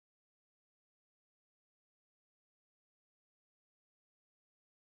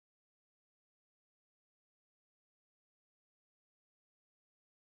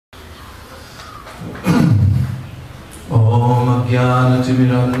Om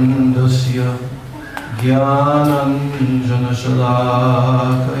Jnanatimirandasya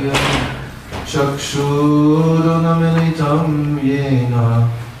Jnananjanashalakaya Chakshurunamilitam Yena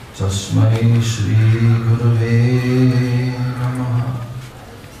Tasmai Shri Gurave Namaha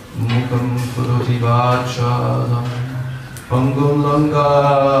Mukam Karoti Vachalam Pangum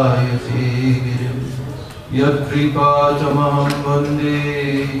Langayati Girim Yat Kripatamaham Vande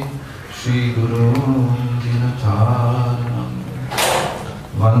Shri Guru Dinataranam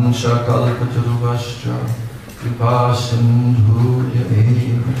Vansha Kalpataruvascha Kripa Sindhurya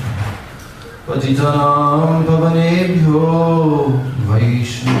Eva Patitanam Pavanebhyo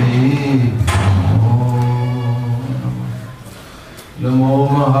Vaishnavebhyo Namo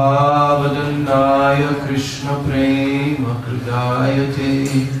Mahavadandaya Krishna Prema Kridayate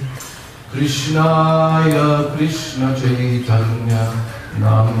Krishnaya Krishna Chaitanya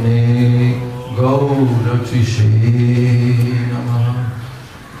Namne Gauratishe Namaha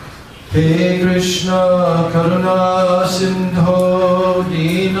He Krishna Karuna Sindho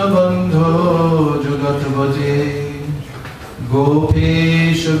Dinabandho Jugatavate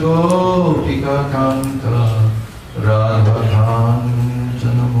Gopesha Gopika Kanta Radhakanta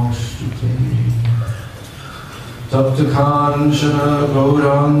Namostute Tapta Kanchana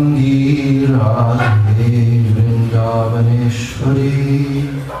Gaurangi Radhe Vrindavaneshwari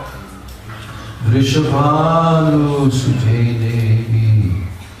Vrishabhanu Sute Devi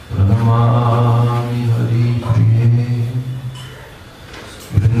Pranamami Hari Priye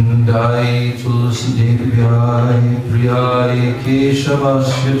Vrindai Tulsi Devyai Priyai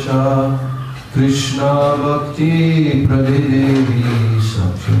Keshavasya Cha Krishna Bhakti Pradidevi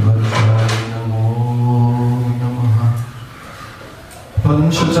Satyavachai Namo Namaha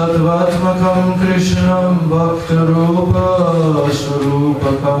Panchatattvatmakam Krishnam Bhaktarupa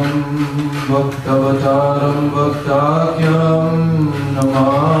Swarupakam Bhaktavataram Bhaktakyam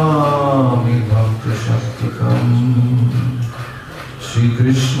Namami Bhakta Shaktikam Shri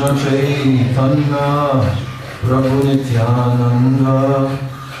Krishna Chaitanya Prabhu Nityananda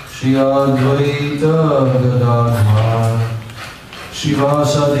Shri Advaita Gadadhar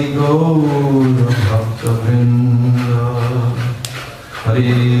Shivasadi Gaura Bhakta Vrinda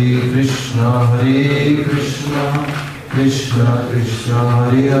Hare Krishna Krishna Krishna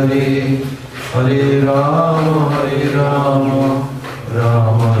Hare Hare Hare Rama Rama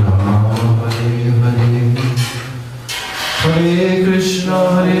Rama Hare Hare Hare Krishna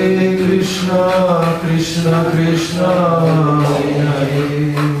Krishna Krishna Hare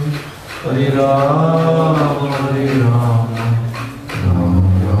Hare Hare Rama Rama Hare Hare.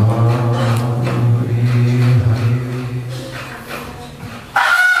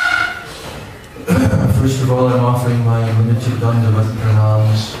 First of all, I'm offering my limited Dandavat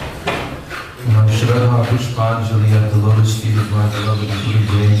pranams and my Shraddha Pushpanjali at the lotus feet of my beloved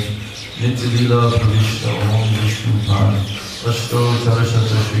Gurudev, Nitya Lila Pravishta Om Vishnu Pan, Ashto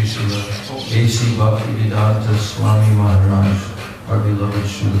Tarasata Shri Srila, A.C. Bhakti Vedanta Swami Maharaj, our beloved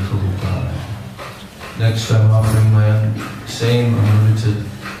Srila Prabhupada. Next, I'm offering my same unlimited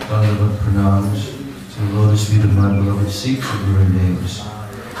Dandavat pranams to the lotus feet of my beloved Sikh Gurudevs,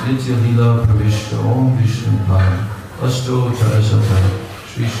 Nitya Lila Pravishta Om Vishnu Pan, Ashto Tarasata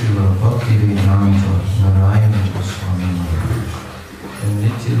Shri Srila Bhakti Vedanta Narayana Swami Maharaj, and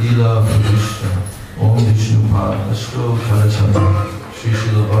Nitya Lila Pravishta Om Vishnu Pan, Ashto Tarasata Shri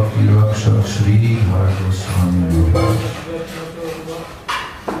Srila Bhakti Rakshak Shri Hargo Swami Maharaj.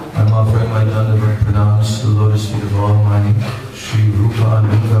 I'm offering my Dandavat pranams to the lotus feet of all my Shri Rupa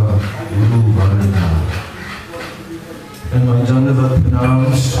Anuga Guru Varga. And my Dandavat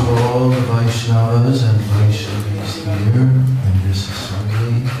pranams to all the Vaishnavas and Vaishnavis here in this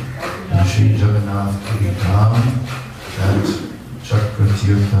assembly, in Shri Jagannath Puri Dham, that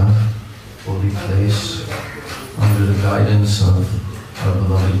Chakratirtha holy place, under the guidance of our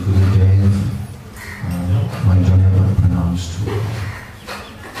beloved Gurudev. My Dandavat pranams to all.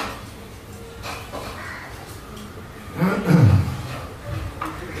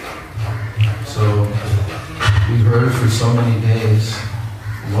 So, we heard for so many days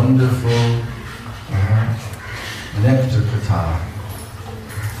wonderful nectar katha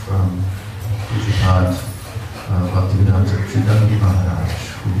from Pujapad Bhaktivedanta Tridangi Maharaj,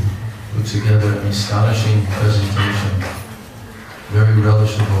 who put together an astonishing presentation, very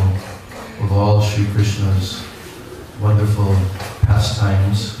relishable, of all Sri Krishna's wonderful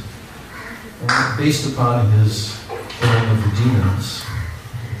pastimes, based upon his killing of the demons,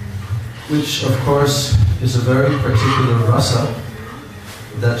 which of course is a very particular rasa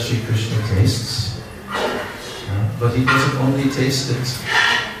that Sri Krishna tastes. But he doesn't only taste it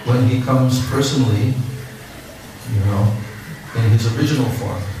when he comes personally in his original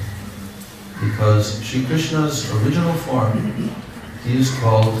form. Because Sri Krishna's original form, he is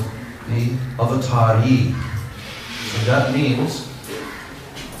called the Avatari. So that means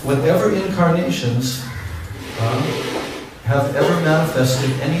whatever incarnations have ever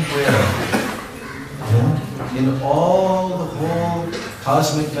manifested anywhere, in the whole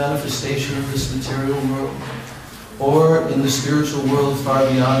cosmic manifestation of this material world, or in the spiritual world far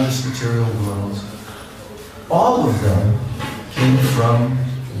beyond this material world, all of them came from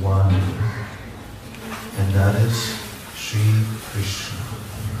one, and that is Sri Krishna.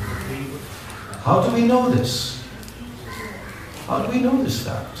 How do we know this? How do we know this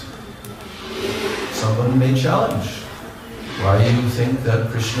fact? Someone may challenge. Why do you think that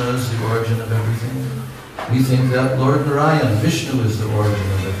Krishna is the origin of everything? We think that Lord Narayan, Vishnu, is the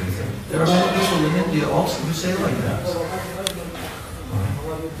origin of everything. There are many people in India also who say like that.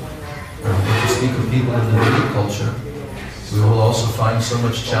 Or if you speak of people in the Vedic culture, we will also find so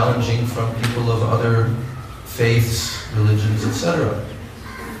much challenging from people of other faiths, religions, etc.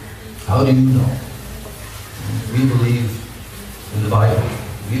 How do you know? We believe in the Bible.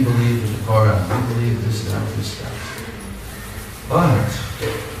 We believe in the Quran. We believe this, that, this, that. But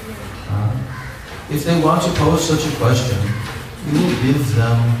if they want to pose such a question, we will give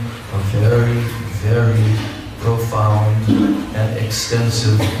them a very, very profound and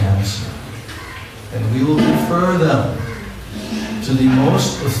extensive answer. And we will refer them to the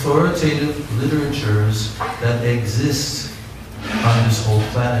most authoritative literatures that exist on this whole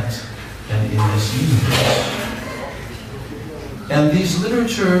planet and in this universe. And these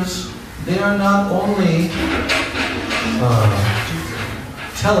literatures, they are not only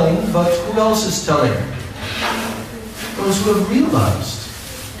telling, but who else is telling? Those who have realized.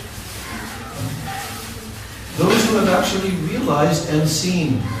 Those who have actually realized and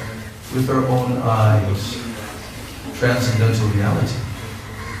seen with their own eyes transcendental reality.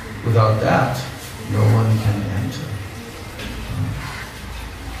 Without that, no one can enter.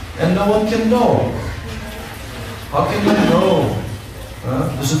 And no one can know. How can you know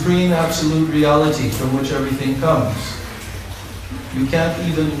the supreme absolute reality from which everything comes? You can't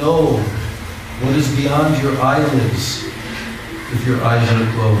even know what is beyond your eyelids if your eyes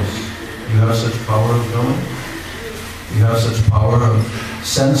are closed. You have such power of knowing. You have such power of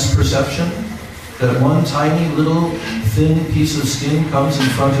sense perception that one tiny little thin piece of skin comes in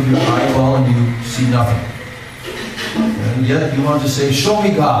front of your eyeball and you see nothing. And yet you want to say, show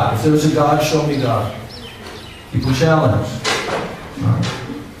me God. If there's a God, show me God. People challenge.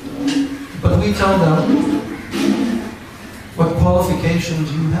 But we tell them, what qualification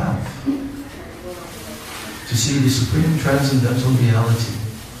do you have to see the supreme transcendental reality?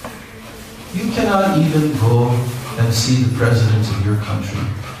 You cannot even go and see the president of your country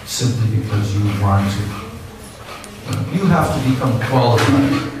simply because you want to. You have to become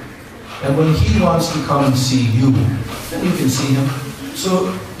qualified. And when he wants to come and see you, then you can see him.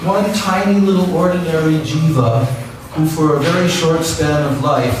 So one tiny little ordinary jiva who for a very short span of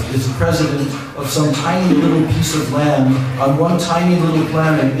life is the president of some tiny little piece of land on one tiny little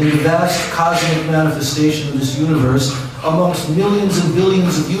planet in the vast cosmic manifestation of this universe amongst millions and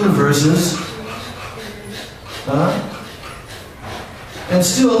billions of universes. And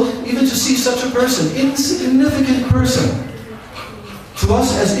still, even to see such a person, insignificant person, to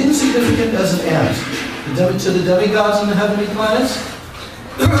us as insignificant as an ant, to the demigods in the heavenly planets,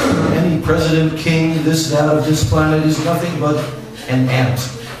 any president, king, this, that of this planet is nothing but an ant.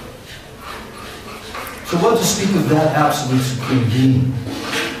 So what to speak of that absolute supreme being?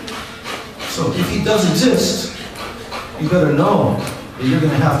 So if he does exist, you better know that you're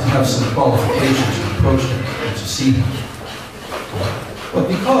going to have some qualifications to approach him and to see him. But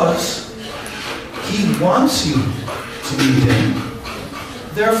because he wants you to meet him,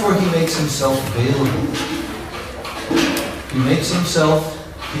 therefore he makes himself available. He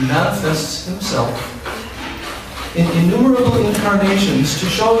manifests himself in innumerable incarnations to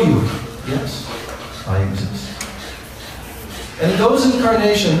show you, yes, I exist. And in those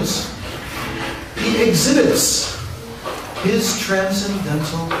incarnations, he exhibits his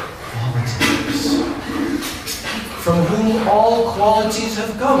transcendental qualities, from whom all qualities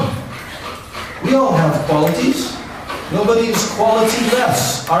have come. We all have qualities. Nobody is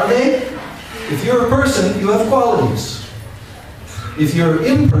quality-less, are they? If you're a person, you have qualities. If you're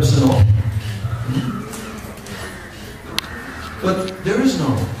impersonal, but there is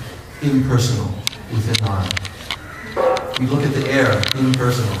no impersonal within I. We look at the air,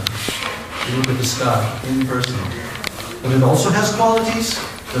 impersonal. We look at the sky, impersonal. But it also has qualities,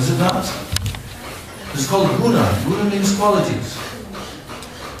 does it not? It's called guna. Guna means qualities.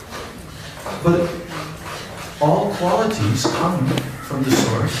 But all qualities come from the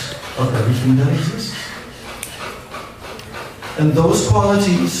source of everything that exists. And those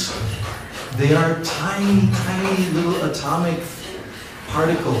qualities, they are tiny, tiny little atomic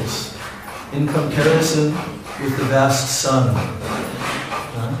particles in comparison with the vast sun.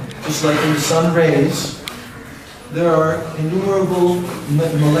 Just like in the sun rays, there are innumerable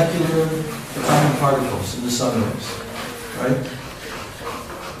molecular atomic particles in the sun rays, right?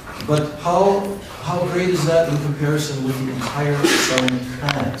 But how great is that in comparison with the entire sun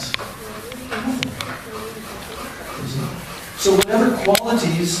planet? So whatever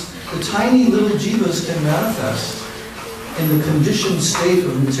qualities the tiny little jivas can manifest in the conditioned state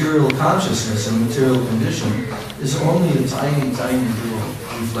of material consciousness and material condition is only a tiny, tiny little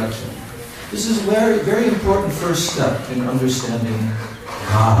reflection. This is a very, very important first step in understanding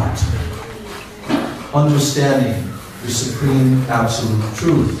God. Understanding the supreme absolute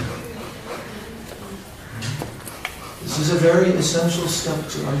truth. This is a very essential step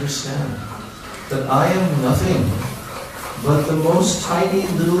to understand that I am nothing but the most tiny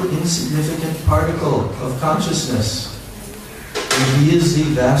little insignificant particle of consciousness. And He is the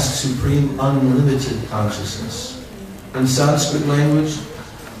vast, supreme, unlimited consciousness. In Sanskrit language,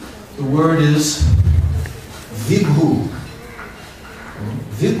 the word is Vibhu.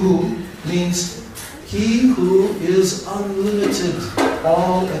 Vibhu means He who is unlimited,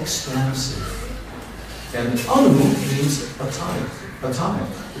 all expansive. And Anu means atomic,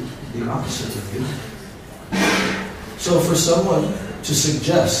 the opposite of Vibhu. So for someone to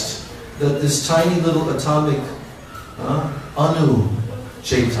suggest that this tiny little atomic Anu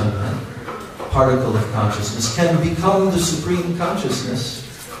Chaitanya, particle of consciousness, can become the supreme consciousness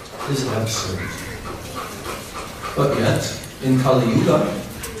is absurd. But yet, in Kali Yuga,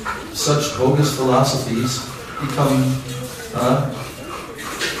 such bogus philosophies become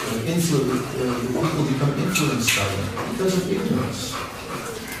people become influenced by them because of ignorance.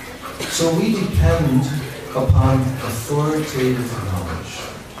 So we depend upon authoritative knowledge.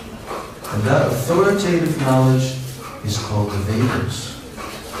 And that authoritative knowledge is called the Vedas.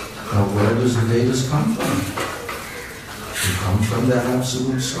 Now where does the Vedas come from? They come from that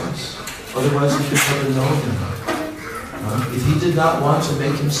absolute source. Otherwise we could never know Him. If He did not want to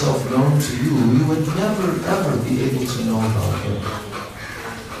make Himself known to you, you would never ever be able to know about Him.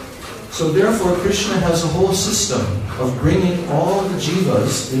 So therefore Krishna has a whole system of bringing all the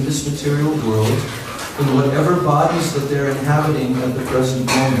jivas in this material world, in whatever bodies that they're inhabiting at the present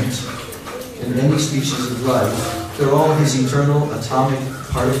moment, in any species of life, they're all His eternal atomic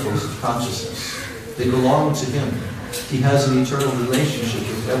particles of consciousness. They belong to Him. He has an eternal relationship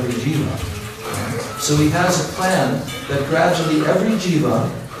with every jiva. So He has a plan that gradually every jiva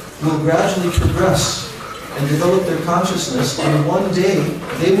will gradually progress and develop their consciousness, and one day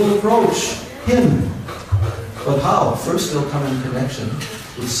they will approach Him. But how? First they'll come in connection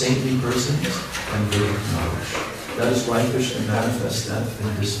with saintly persons and Vedic knowledge. That is why Krishna manifests that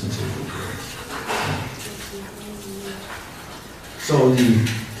in this material world. So the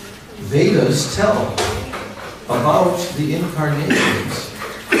Vedas tell about the incarnations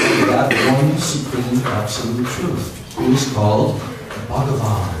of that one supreme absolute truth, who is called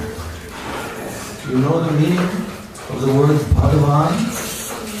Bhagavan. You know the meaning of the word Bhagavan?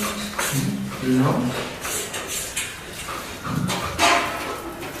 You know?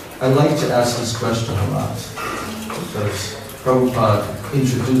 I like to ask this question a lot, because Prabhupada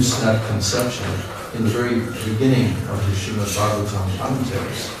introduced that conception in the very beginning of his Srimad Bhagavatam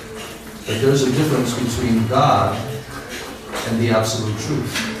commentaries. That there's a difference between God and the absolute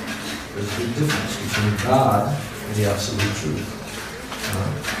truth. There's a big difference between God and the absolute truth.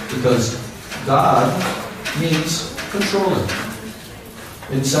 Because God means controller.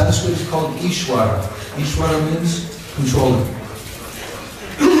 In Sanskrit it's called Ishvara. Ishvara means controller.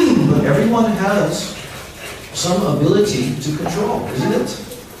 But everyone has some ability to control, isn't it?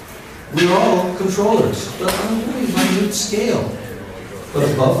 We're all controllers, but on a very minute scale. But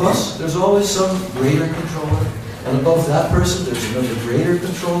above us, there's always some greater controller. And above that person, there's another greater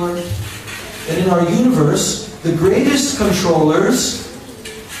controller. And in our universe, the greatest controllers,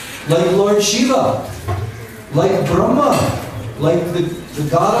 like Lord Shiva, like Brahma, like the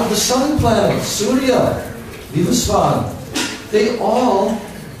god of the sun planet, Surya, Vivasvan, they all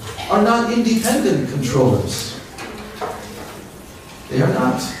are not independent controllers. They are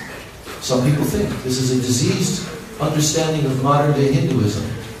not. Some people think this is a diseased understanding of modern day Hinduism.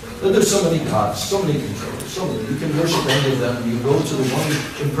 That there's so many gods, so many controllers, so many. You can worship any of them, you go to the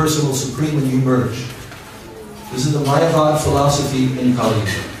one impersonal supreme and you merge. This is the Mayavad philosophy in Kali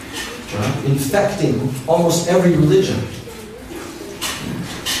Yuga, infecting almost every religion.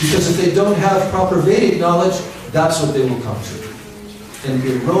 Because if they don't have proper Vedic knowledge, that's what they will come to. An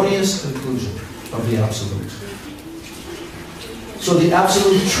erroneous conclusion of the Absolute. So the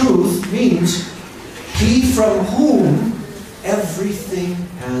Absolute Truth means He from whom everything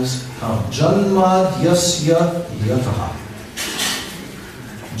has come. Janmadyasya yataha.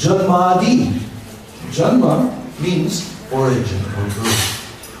 Janmadi. Janma means origin or birth.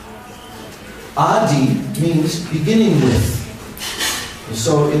 Adi means beginning with.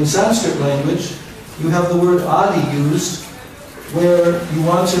 So in Sanskrit language, you have the word adi used where you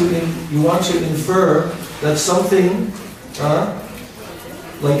want to infer that something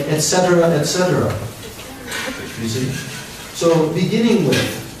like etc., etc. You see? So beginning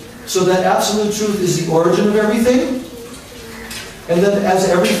with. So that Absolute Truth is the origin of everything. And then as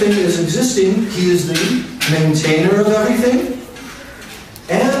everything is existing, He is the maintainer of everything.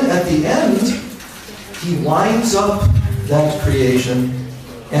 And at the end, He winds up that creation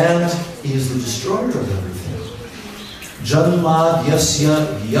and He is the destroyer of everything.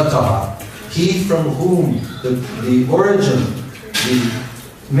 Janmadyasya yataha. He from whom the origin, the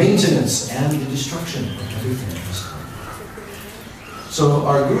maintenance, and the destruction of everything has come. So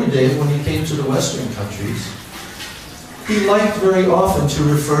our Gurudev, when he came to the Western countries, he liked very often to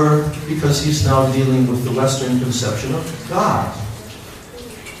refer, because he's now dealing with the Western conception of God.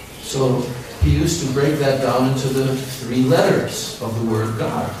 So he used to break that down into the 3 letters of the word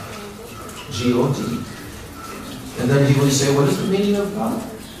God. G-O-D. And then he would say, what is the meaning of God?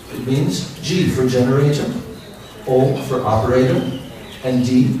 It means G for generator, O for operator, and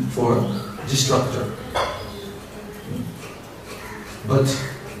D for destructor. But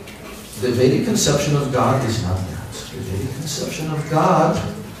the Vedic conception of God is not that. The Vedic conception of God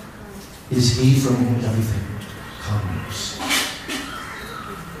is He from whom everything comes.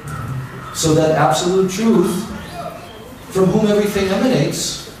 So that Absolute Truth, from whom everything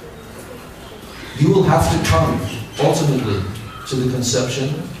emanates, you will have to come, ultimately, to the conception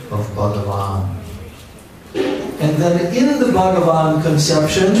of Bhagavan. And then in the Bhagavan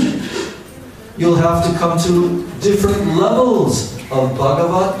conception, you'll have to come to different levels of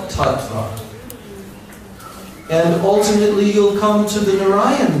Bhagavat Tattva. And ultimately you'll come to the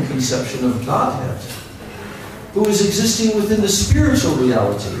Narayan conception of Godhead, who is existing within the spiritual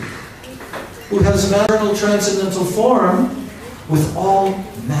reality, who has maternal transcendental form with all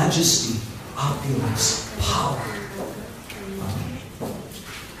majesty, opulence, power.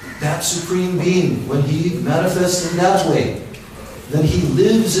 That Supreme Being, when He manifests in that way, then He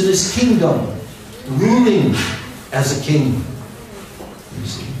lives in His kingdom, ruling as a king. You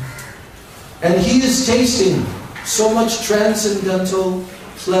see? And He is tasting so much transcendental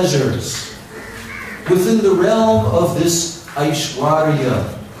pleasures within the realm of this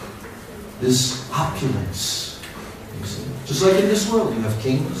Aishwarya, this opulence. You see? Just like in this world, you have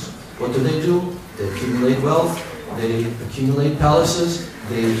kings. What do? They accumulate wealth, they accumulate palaces,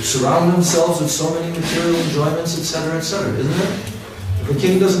 they surround themselves with so many material enjoyments, etc., etc., isn't it? If a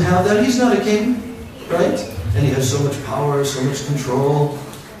king doesn't have that, he's not a king, right? And he has so much power, so much control,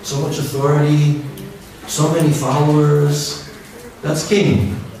 so much authority, so many followers. That's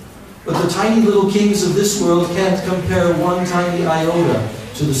king. But the tiny little kings of this world can't compare one tiny iota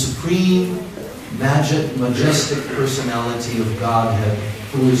to the supreme, majestic personality of Godhead,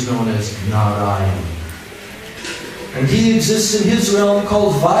 who is known as Narayan. And He exists in His realm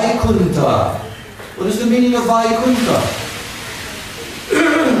called Vaikunta. What is the meaning of Vaikunta?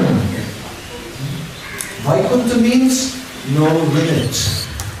 Vaikunta means no limit.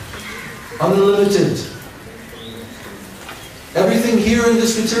 Unlimited. Everything here in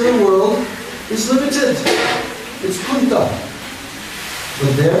this material world is limited. It's kunta.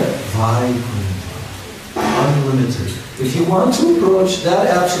 But there, Vaikunta. Unlimited. If you want to approach that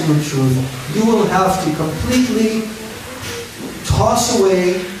Absolute Truth, you will have to completely toss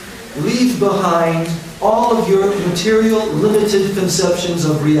away, leave behind all of your material, limited conceptions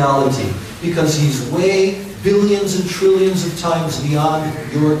of reality, because He's way billions and trillions of times beyond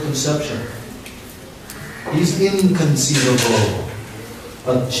your conception. He's inconceivable,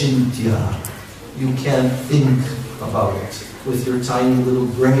 achintya. You can't think about it with your tiny little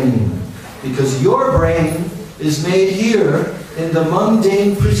brain, because your brain is made here in the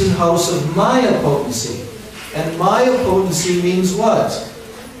mundane prison house of Maya potency. And Maya potency means what?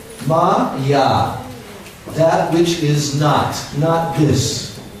 Maya. That which is not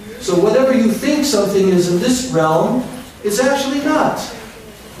this. So whatever you think something is in this realm, it's actually not.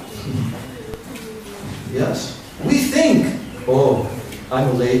 Yes? We think, oh, I'm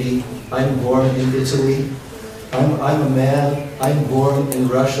a lady, I'm born in Italy, I'm a man, I'm born in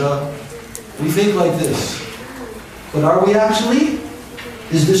Russia. We think like this. But are we actually?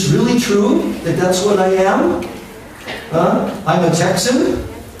 Is this really true, that that's what I am? I'm a Texan?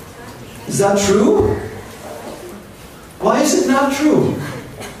 Is that true? Why is it not true?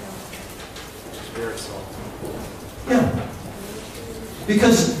 Yeah.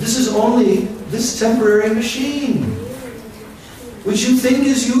 Because this is only this temporary machine, which you think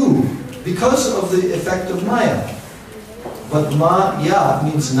is you, because of the effect of Maya. But Maya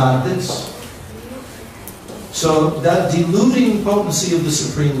means not this. So that deluding potency of the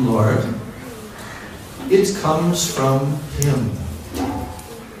Supreme Lord, it comes from Him.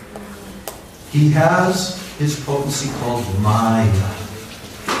 He has His potency called Maya.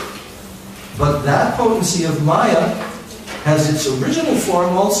 But that potency of Maya has its original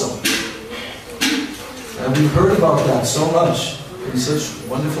form also. And we've heard about that so much in such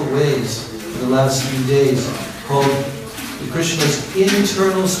wonderful ways in the last few days, called Krishna's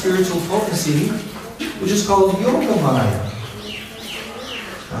internal spiritual potency, which is called Yoga Maya.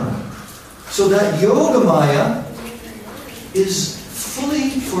 So that Yoga Maya is fully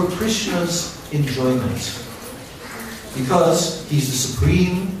for Krishna's enjoyment, because He's the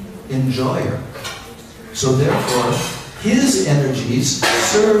supreme enjoyer. So therefore, His energies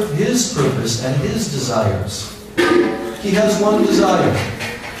serve His purpose and His desires. He has one desire.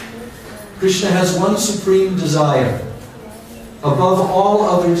 Krishna has one supreme desire above all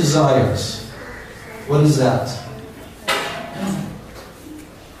other desires. What is that?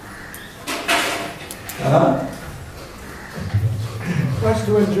 What's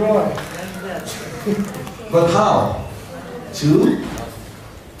to enjoy? But how? To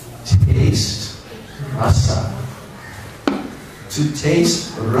taste rasa. To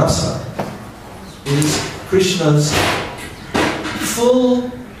taste rasa is Krishna's full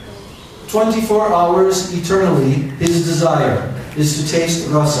 24 hours eternally. His desire is to taste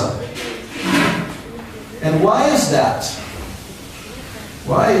rasa. And why is that?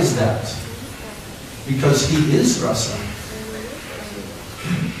 Why is that? Because He is rasa.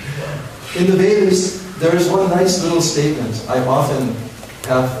 In the Vedas, there is one nice little statement. I often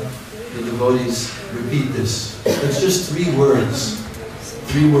have the devotees repeat this. It's just 3 words.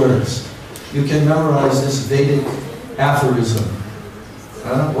 3 words. You can memorize this Vedic aphorism.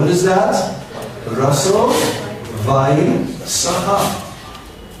 What is that? Raso vai saha.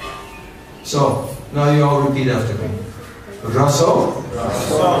 So, now you all repeat after me. Raso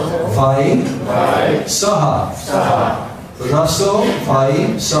vai saha. Raso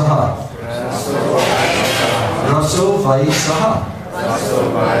vai saha. Raso vai saha.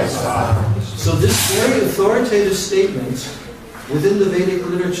 So this very authoritative statement within the Vedic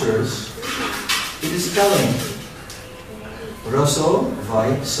literatures, it is telling. Raso vai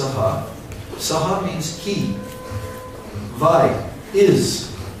saha. Saha means He. Vai is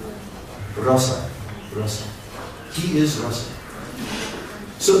rasa. Rasa. He is rasa.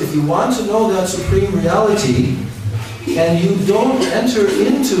 So if you want to know that supreme reality, and you don't enter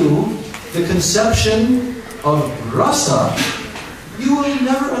into the conception of rasa, you will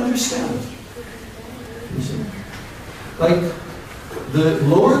never understand. You see? Like the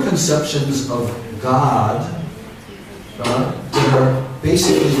lower conceptions of God, that are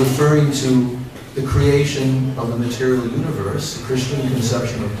basically referring to the creation of the material universe, the Christian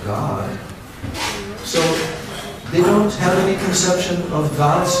conception of God. So they don't have any conception of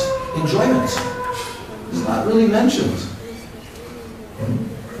God's enjoyment. It's not really mentioned.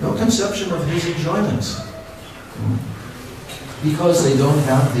 No conception of His enjoyment. Because they don't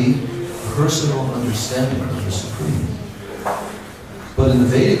have the personal understanding of the Supreme. But in the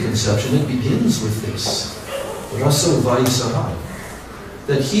Vedic conception, it begins with this. Rasa vai saha.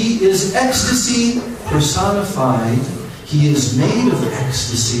 That He is ecstasy personified. He is made of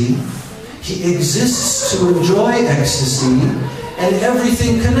ecstasy. He exists to enjoy ecstasy. And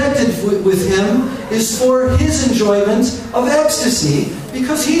everything connected with Him is for His enjoyment of ecstasy,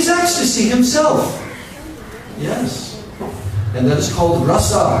 because He's ecstasy Himself. Yes. And that is called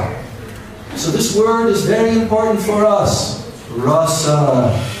rasa. So this word is very important for us.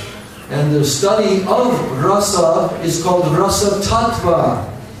 Rasa. And the study of rasa is called rasa tattva,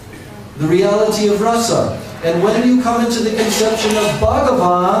 the reality of rasa. And when you come into the conception of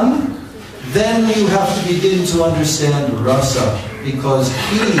Bhagavan, then you have to begin to understand rasa, because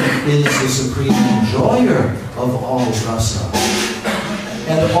He is the supreme enjoyer of all rasa.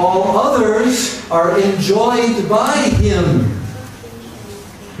 And all others are enjoyed by Him.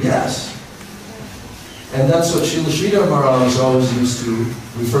 Yes. And that's what Srila Sridhar Maharaj always used to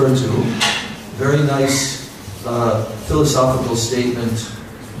refer to. Very nice philosophical statement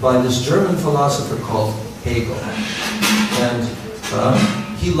by this German philosopher called Hegel. And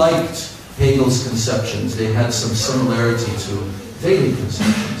he liked Hegel's conceptions. They had some similarity to Vedic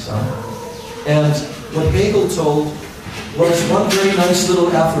conceptions. And what Hegel told was one very nice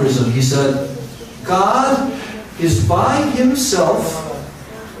little aphorism. He said, God is by himself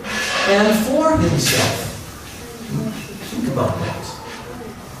and for himself. Think about that.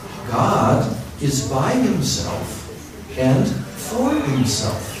 God is by himself and for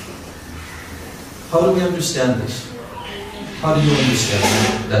himself. How do we understand this? How do you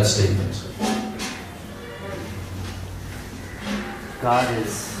understand that statement? God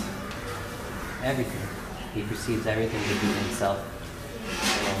is everything. He perceives everything to be himself,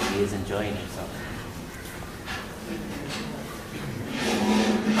 and he is enjoying himself.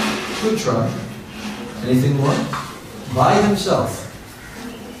 Good try. Anything more? By himself.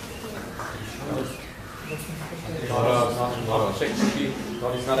 God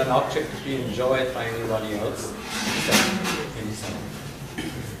is not an object to be enjoyed by anybody else except himself.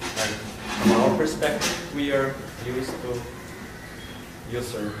 Like, from our perspective, we are used to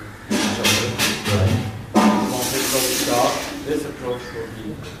usurp each other. Right. If we want to approach God, this approach will be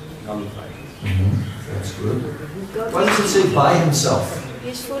nullified. That's good. Why does it say by himself?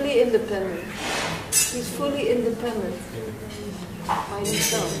 He's fully independent. He's fully independent by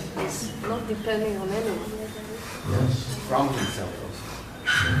himself. He's not depending on anyone. Yes. From himself also.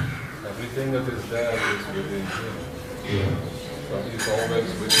 Everything that is there is within him. Yeah. But he's always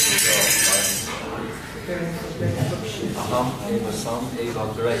with himself. In the Psalm 8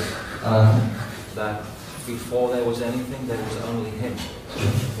 are great. That before there was anything, there was only him.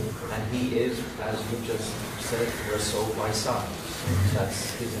 And he is, as you just said, we're soul by side.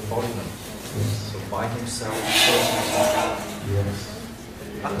 That's his embodiment. So by himself, Yes.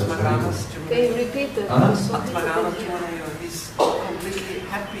 Can you repeat that? Padmanabha is completely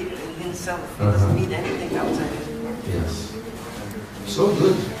happy in himself. He doesn't need anything outside him. Yes. So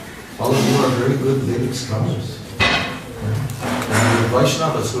good. All of you are very good Vedic scholars. And the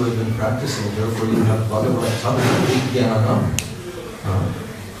Vaishnavas who have been practicing, therefore you have Bhagavad Gita.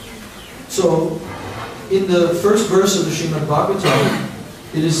 So, in the first verse of the Srimad Bhagavatam,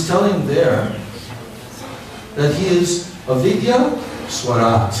 it is telling there that he is avidya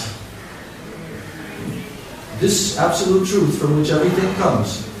swarat. This absolute truth from which everything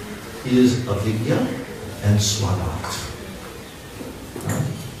comes, he is avidya and swarat.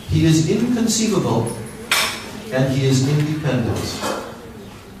 He is inconceivable and he is independent.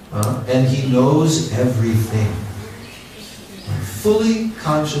 And he knows everything. Fully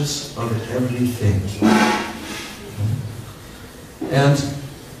conscious of everything. And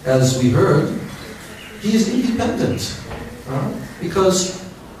as we heard, he is independent. Because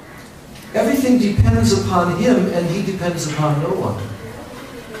everything depends upon him and he depends upon no one.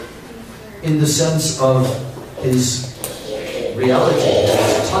 In the sense of his reality,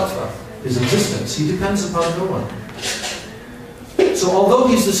 his tattva, his existence. He depends upon no one. So although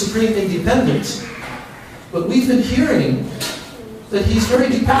he's the supreme independent, but we've been hearing that he's very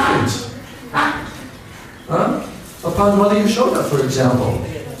dependent. Upon Mother Yashoda, for example.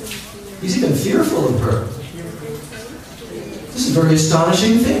 He's even fearful of her. This is a very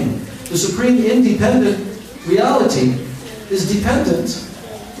astonishing thing. The supreme independent reality is dependent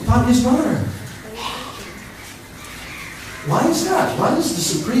upon his mother. Why is that? Why does the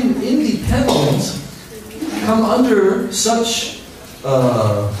supreme independent come under such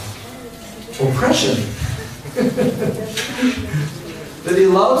oppression? That he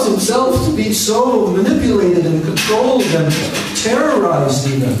allows himself to be so manipulated and controlled and terrorized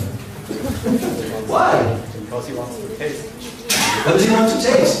even. Why? Because he wants to taste. What does he want to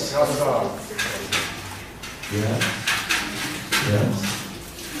taste? Yeah. Yes.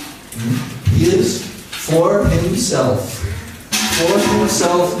 He is for himself. For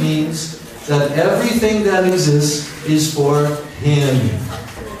himself means that everything that exists is for him.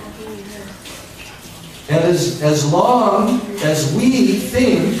 And as long as we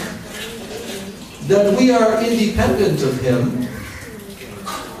think that we are independent of him,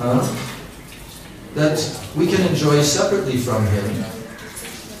 that we can enjoy separately from him,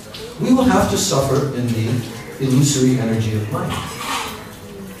 we will have to suffer in the illusory energy of mind.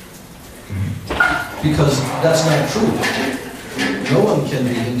 Because that's not true. No one can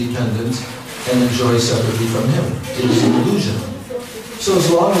be independent and enjoy separately from him. It is an illusion. So as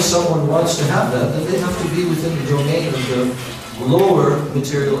long as someone wants to have that, then they have to be within the domain of the lower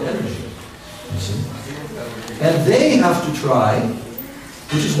material energy. You see? And they have to try,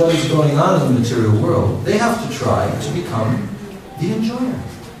 which is what is going on in the material world, they have to try to become the enjoyer.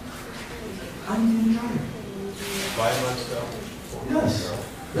 I'm the enjoyer. By myself. Yes,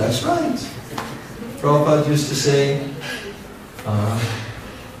 that's right. Prabhupada used to say,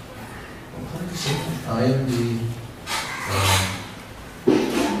 I am the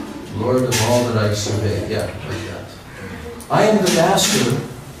Lord of all that I survey. Yeah, like that. I am the master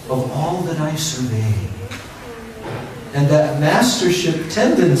of all that I survey. And that mastership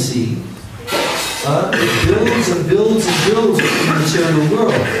tendency it builds and builds and builds in the material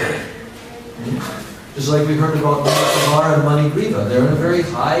world. Just like we heard about Kumar and Manigriva. They're in a very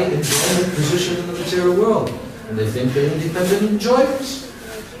high enjoyment position in the material world. And they think they're independent enjoyers.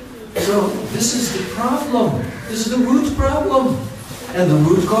 So this is the problem. This is the root problem. And the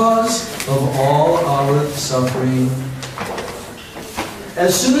root cause of all our suffering.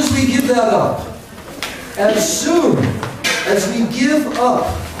 As soon as we give that up, as soon as we give up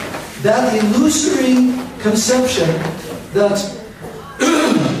that illusory conception that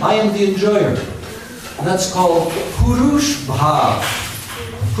I am the enjoyer, that's called Purush Bhav.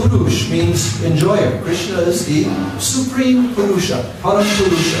 Purush means enjoyer. Krishna is the supreme Purusha, Param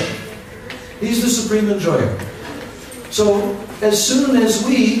Purusha. He's the supreme enjoyer. So, as soon as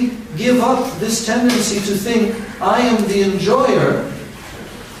we give up this tendency to think, I am the enjoyer,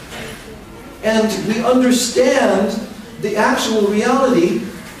 and we understand the actual reality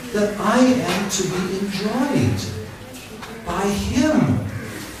that I am to be enjoyed by Him,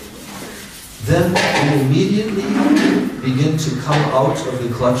 then we immediately begin to come out of the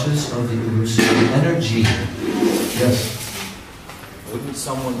clutches of the illusory energy. Yes? Wouldn't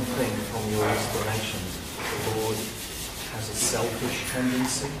someone think from your explanation the Lord has a selfish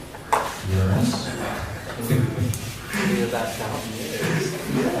tendency? Yes. Can you clear that down?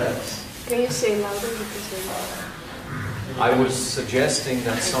 Yes. Can you say louder? I was suggesting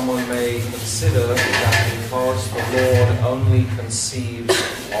that someone may consider that because the Lord only conceives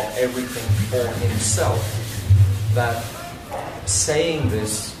of everything for Himself, that saying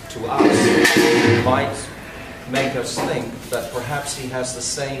this to us might make us think that perhaps He has the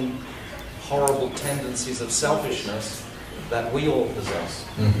same horrible tendencies of selfishness that we all possess.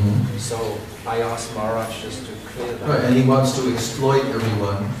 Mm-hmm. So I asked Maharaj just to clear that. Right, and he wants to exploit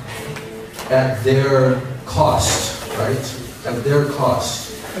everyone at their cost. Right? At their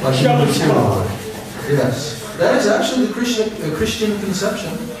cost. Like in the material world. Yes. That is actually the Christian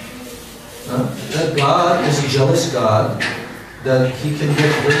conception. That God is a jealous God, that He can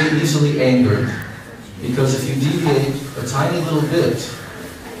get very easily angered, because if you deviate a tiny little bit,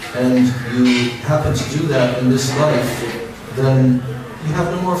 and you happen to do that in this life, then you have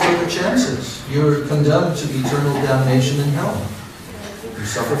no more further chances. You're condemned to eternal damnation in hell. You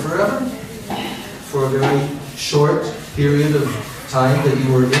suffer forever, for a very short period of time that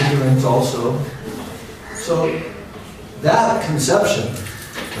you were ignorant also. So that conception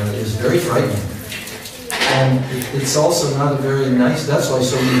is very frightening. And it's also not a very nice, that's why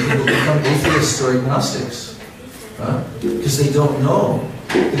so many people become atheists or agnostics. Because they don't know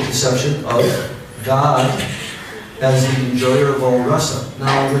the conception of God as the enjoyer of all rasa.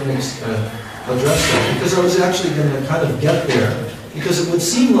 Now I'm going to address that, because I was actually going to kind of get there. Because it would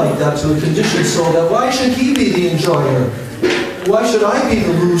seem like that to a conditioned soul, that why should he be the enjoyer? Why should I be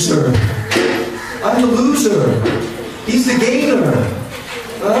the loser? I'm the loser. He's the gainer.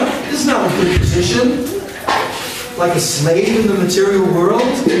 This is not a good position. Like a slave in the material world,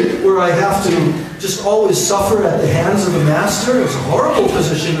 where I have to just always suffer at the hands of a master. It's a horrible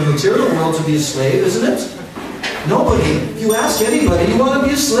position in the material world to be a slave, isn't it? Nobody, if you ask anybody, you want to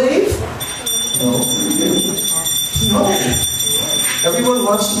be a slave? No. No. Everyone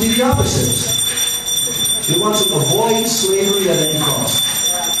wants to be the opposite. They want to avoid slavery at any cost.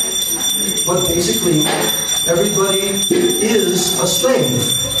 But basically, everybody is a slave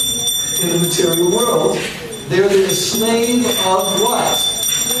in the material world. They're the slave of what?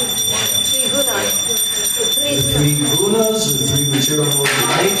 The three gunas, the three material modes of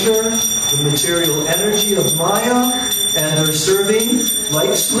nature, the material energy of Maya, and they're serving,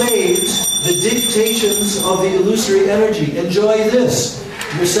 like slaves, the dictations of the illusory energy. Enjoy this.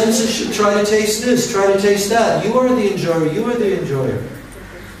 Your senses should try to taste this, try to taste that. You are the enjoyer, you are the enjoyer.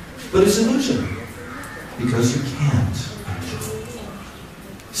 But it's illusion. Because you can't enjoy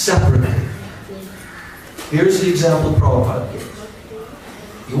separately. Here's the example Prabhupada gave.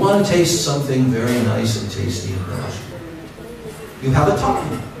 You want to taste something very nice and tasty and delicious. You have a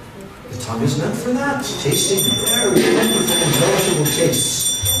tongue. The tongue is meant for that, tasting very wonderful and relishable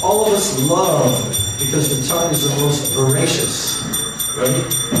tastes. All of us love, because the tongue is the most voracious,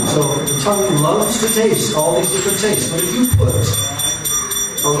 right? So the tongue loves to taste all these different tastes. But if you put a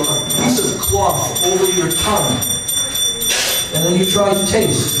piece of cloth over your tongue, and then you try to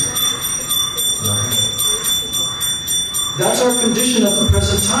taste, that's our condition at the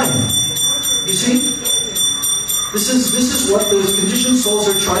present time. You see? This is what those conditioned souls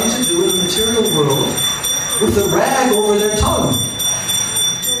are trying to do in the material world with the rag over their tongue.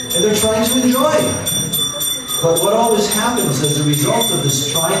 and they're trying to enjoy. But what always happens as a result of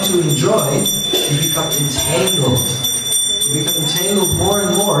this trying to enjoy, you become entangled. You become entangled more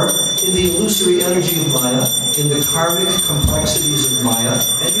and more in the illusory energy of Maya, in the karmic complexities of Maya,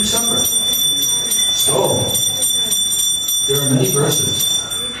 and you suffer. So, there are many verses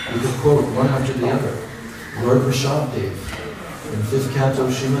you could quote one after the other. Lord Rishabdev, in 5th canto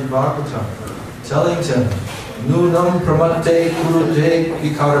Srimad Bhagavatam, telling them, Nunam pramate kurute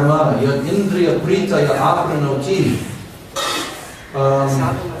vikarma yad indriya prita ya apranoti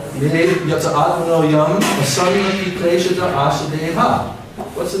yata atmanoyam asanati kleshata asadeha.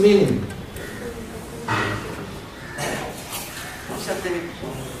 What's the meaning?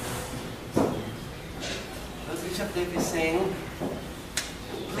 Rishabdev is saying,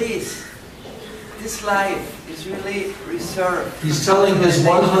 please, this life is really reserved. He's telling his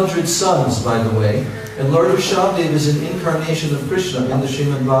 100 sons, by the way, and Lord Rishabdev is an incarnation of Krishna in the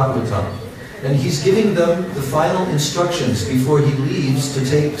Srimad Bhagavatam. And he's giving them the final instructions before he leaves to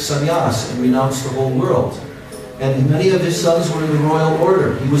take sannyas and renounce the whole world. And many of his sons were in the royal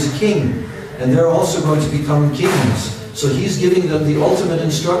order. He was a king, and they're also going to become kings. So he's giving them the ultimate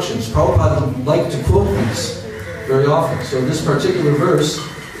instructions. Prabhupada would like to quote these very often. So this particular verse,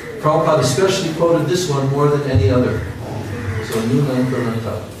 Prabhupada especially quoted this one more than any other. So Nunam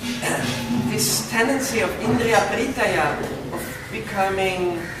Pramata. This tendency of Indriya Pritaya, of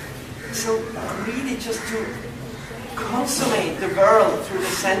becoming so really just to consummate the world through the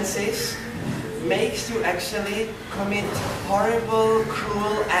senses, makes you actually commit horrible,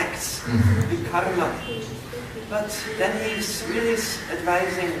 cruel acts with karma. But then he's really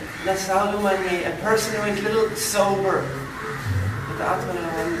advising Nasadumanye, a person who is a little sober.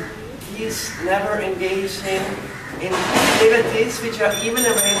 He is never engaging in activities which are even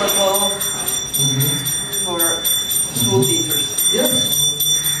available for school teachers. Yes.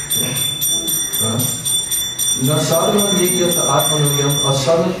 Nasadumanye atmanoyam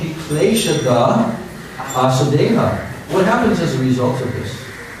asanati kleshada asadeha. What happens as a result of this?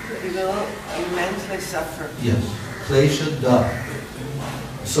 He will immensely suffer. Yes. Kleshada.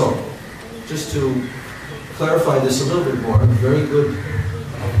 So, just to clarify this a little bit more, very good.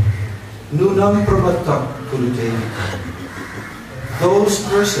 Nunam pramatta kurute. Those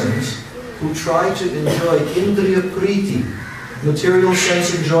persons who try to enjoy indriya priti, material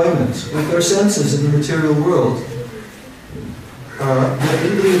sense enjoyment, with their senses in the material world,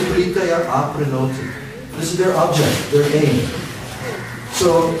 indriya pritaya apranoti. This is their object, their aim.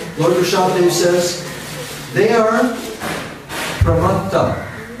 So, Lord Rishabdev says, they are pramatta.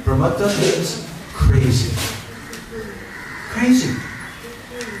 Pramatta means crazy. Crazy.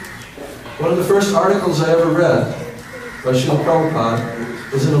 One of the first articles I ever read by Srila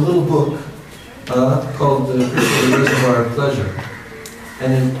Prabhupada was in a little book called Krishna, the Reservoir of Pleasure.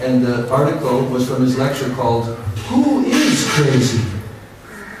 And the article was from his lecture called, Who is Crazy?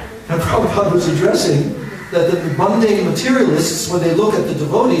 And Prabhupada was addressing that the mundane materialists, when they look at the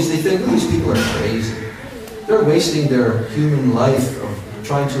devotees, they think, these people are crazy. They're wasting their human life of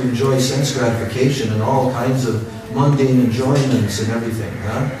trying to enjoy sense gratification and all kinds of mundane enjoyments and everything.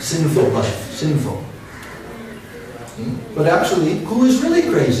 Sinful life, sinful. But actually, who is really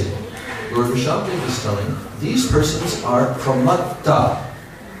crazy? Lord Rishabdev is telling, these persons are pramatta.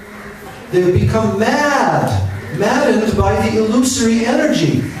 They've become maddened by the illusory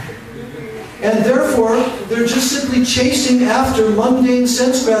energy. And therefore, they're just simply chasing after mundane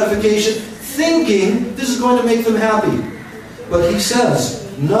sense gratification, thinking this is going to make them happy. But he says,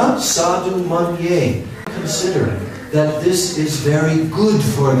 na sadhu manye. Consider that this is very good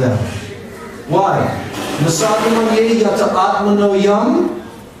for them. Why? Na sadhu manye yata atmanoyam.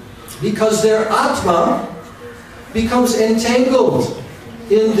 Because their atma becomes entangled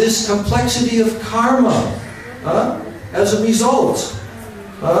in this complexity of karma as a result.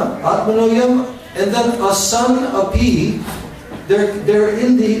 Atmanoyam, and then asan api, they're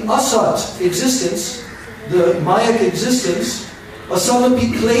in the asat existence, the mayak existence, asan api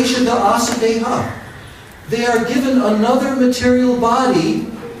kleshada asadeha. They are given another material body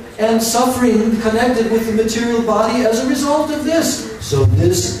and suffering connected with the material body as a result of this. So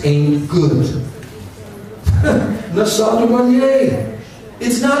this ain't good. Nasadumanye.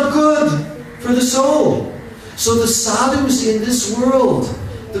 It's not good for the soul. So the sadhus in this world,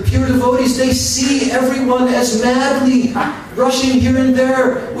 the pure devotees, they see everyone as madly rushing here and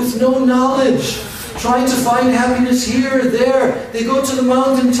there with no knowledge, trying to find happiness here or there. They go to the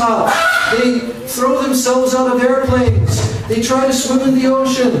mountaintop. They throw themselves out of airplanes. They try to swim in the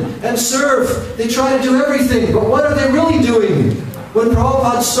ocean and surf. They try to do everything. But what are they really doing? When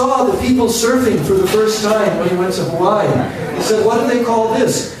Prabhupada saw the people surfing for the first time when he went to Hawaii, he said, what do they call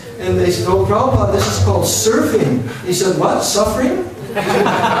this? And they said, oh, Prabhupada, this is called surfing. He said, what? Suffering?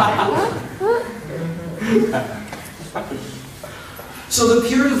 So the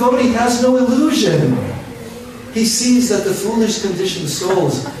pure devotee has no illusion. He sees that the foolish conditioned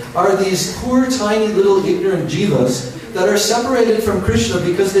souls are these poor, tiny, little ignorant jivas that are separated from Krishna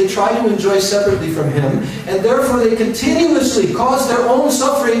because they try to enjoy separately from Him, and therefore they continuously cause their own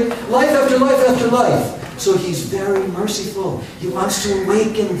suffering life after life after life. So He's very merciful. He wants to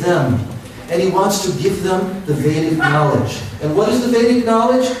awaken them, and He wants to give them the Vedic knowledge. And what is the Vedic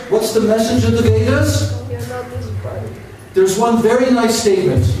knowledge? What's the message of the Vedas? There's one very nice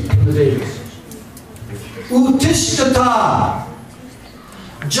statement in the Vedas. Uttishtata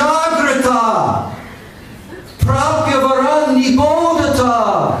Jagrata Prapyavaran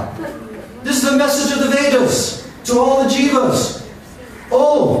Nibodhata. This is the message of the Vedas to all the jivas.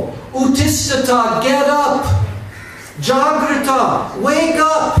 Oh, Uttishtata, get up. Jagrata, wake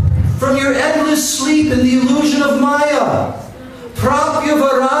up from your endless sleep in the illusion of Maya.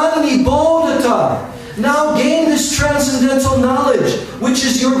 Prapyavaran Nibodhata. Now gain this transcendental knowledge, which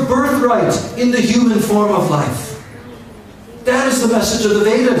is your birthright in the human form of life. That is the message of the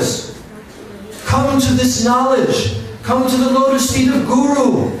Vedas. Come to this knowledge. Come to the lotus feet of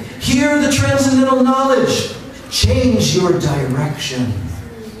Guru. Hear the transcendental knowledge. Change your direction.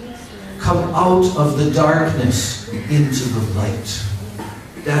 Come out of the darkness into the light.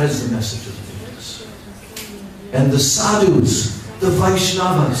 That is the message of the Vedas. And the sadhus, the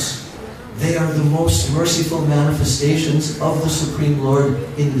Vaishnavas, they are the most merciful manifestations of the Supreme Lord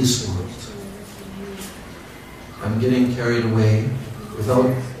in this world. I'm getting carried away without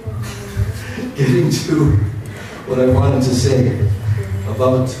getting to what I wanted to say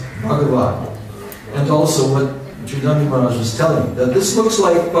about Bhagavan. And also what Sridhar Maharaj was telling, that this looks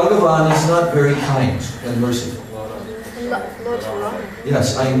like Bhagavan is not very kind and merciful.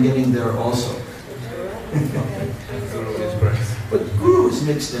 Yes, I am getting there also. But Guru is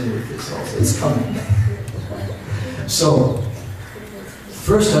mixed in with this also. It's coming. So,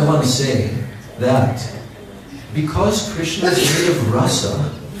 first I want to say that because Krishna is made of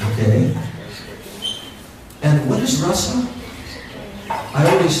rasa, okay? And what is rasa? I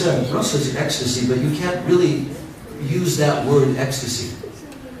already said rasa is ecstasy, but you can't really use that word ecstasy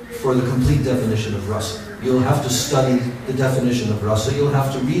for the complete definition of rasa. You'll have to study the definition of rasa. You'll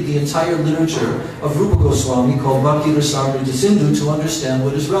have to read the entire literature of Rupa Goswami called Bhakti Rasamrita Sindhu to understand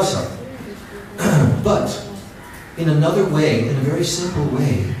what is rasa. But in another way, in a very simple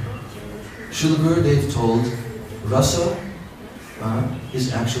way, Srila Gurudev told rasa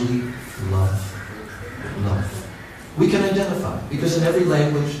is actually love. Love. We can identify, because in every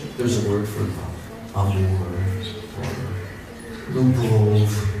language there's a word for love. Amor, or lubov,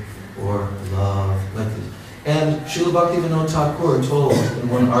 or love, like this. And Srila Bhaktivinoda Thakur told in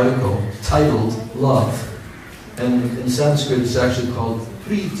one article titled Love, and in Sanskrit it's actually called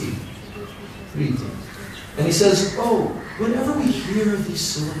Priti. Priti. And he says, oh, whenever we hear these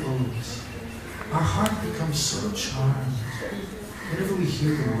syllables, our heart becomes so charmed. Whenever we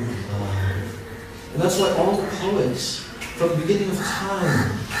hear the word love. And that's why all the poets, from the beginning of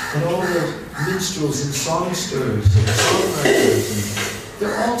time, and all the minstrels and songsters and songwriters,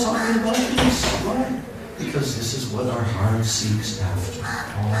 they're all talking about this. Why? Because this is what our heart seeks after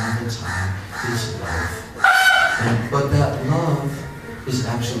all the time, is love. But that love is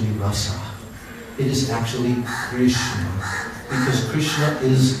actually rasa. It is actually Krishna. Because Krishna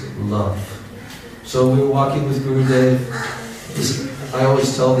is love. So we were walking with Gurudev. I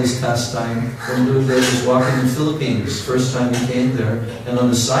always tell this pastime when Gurudev was walking in the Philippines, first time he came there, and on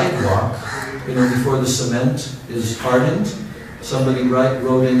the sidewalk, before the cement is hardened, somebody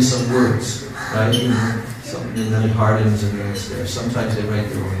wrote in some words, right? And then it hardens and then it's there. Sometimes they write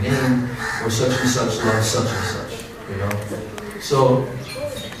their own name, or such and such loves such and such, So,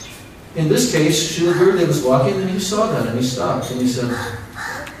 in this case, Srila Gurudev was walking and he saw that and he stopped and he said,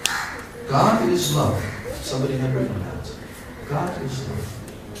 God is love. Somebody had written that. God is love.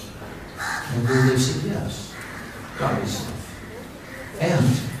 And Gurudev said, yes, God is love.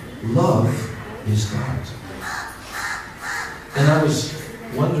 And love is God. And I was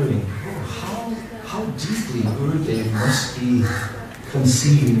wondering, how deeply Gurudev must be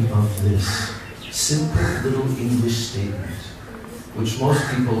conceiving of this simple little English statement, which most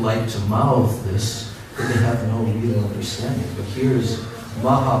people like to mouth this, but they have no real understanding. But here's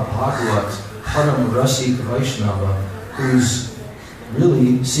Mahabhagavat Param Rasik Vaishnava, who's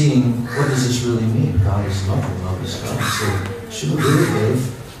really seeing, what does this really mean? God is love and love is God. So Srila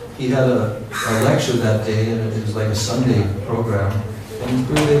Gurudev, he had a lecture that day, and it was like a Sunday program, And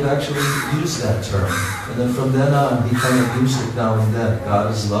Gurudev actually used that term. And then from then on, he kind of used it now and then.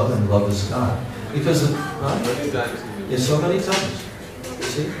 God is love and love is God. Because of, it's so many times. You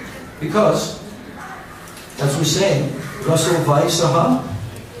see? Because, as we're saying, Rasa Vaisaha,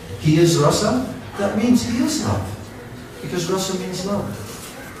 he is Rasa, that means he is love. Because Rasa means love.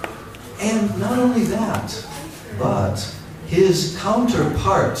 And not only that, but his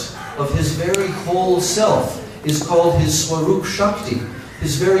counterpart of his very whole self is called his Swarup Shakti,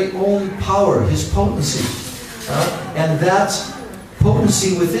 his very own power, his potency. And that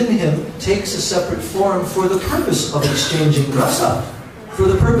potency within him takes a separate form for the purpose of exchanging rasa, for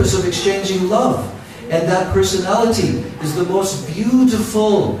the purpose of exchanging love. And that personality is the most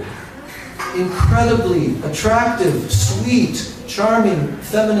beautiful, incredibly attractive, sweet, charming,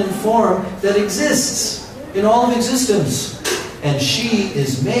 feminine form that exists in all of existence. And she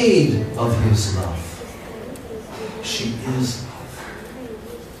is made of his love. She is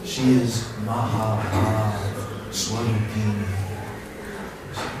love. She is Maharaja Swarupini.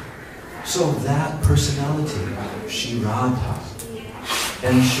 So that personality, Shri Radha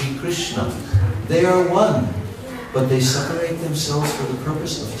and Shri Krishna, they are one, but they separate themselves for the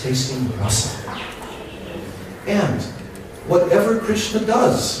purpose of tasting rasa. And whatever Krishna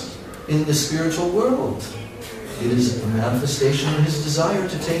does in the spiritual world, it is a manifestation of his desire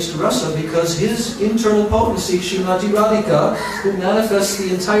to taste rasa, because his internal potency, Srimati Radhika, who manifests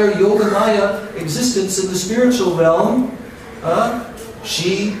the entire Yogamaya existence in the spiritual realm,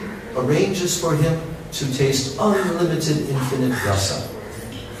 she arranges for him to taste unlimited, infinite rasa.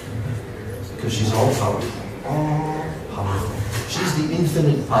 Because she's all powerful. All powerful. She's the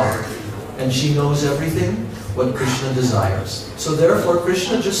infinite power. And she knows everything what Krishna desires. So therefore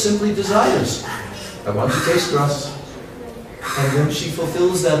Krishna just simply desires, I want to taste rasa. And then she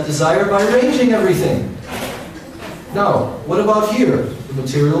fulfills that desire by arranging everything. Now, what about here, the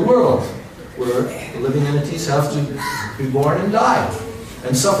material world, where the living entities have to be born and die,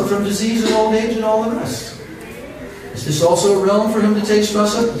 and suffer from disease and old age and all the rest? Is this also a realm for him to taste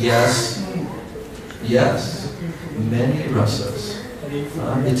rasa? Yes. Yes. Many rasas.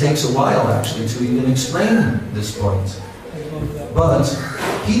 It takes a while, actually, to even explain this point. But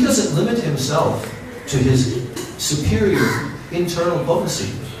he doesn't limit himself to his superior internal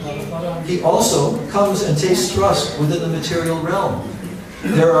potency. He also comes and tastes rasa within the material realm.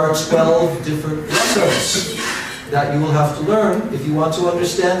 There are 12 different rasas that you will have to learn if you want to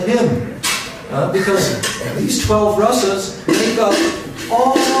understand him. Because these 12 rasas make up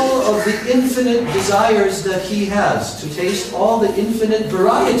all of the infinite desires that he has to taste all the infinite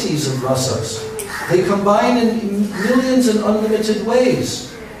varieties of rasas. They combine in millions and unlimited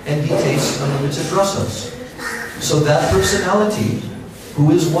ways, and he tastes unlimited rasas. So that personality,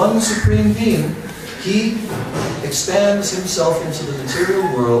 who is one supreme being, he expands himself into the material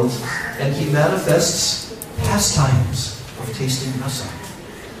world, and he manifests pastimes of tasting rasa.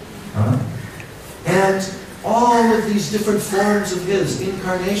 And all of these different forms of his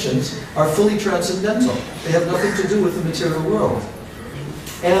incarnations are fully transcendental. They have nothing to do with the material world.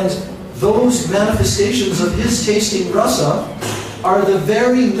 And those manifestations of his tasting rasa are the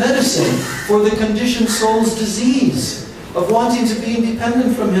very medicine for the conditioned soul's disease of wanting to be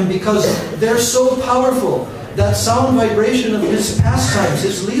independent from him, because they're so powerful, that sound vibration of his pastimes,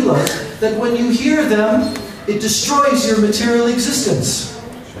 his leelas, that when you hear them, it destroys your material existence.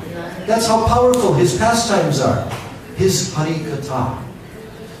 That's how powerful his pastimes are, his harikatha.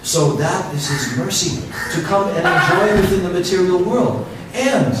 So that is his mercy, to come and enjoy within the material world.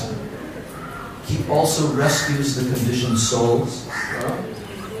 And he also rescues the conditioned souls.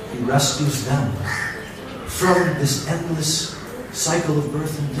 He rescues them from this endless cycle of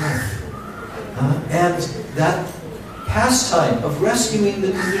birth and death. And that pastime of rescuing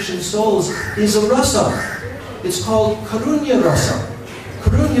the conditioned souls is a rasa. It's called karunya rasa.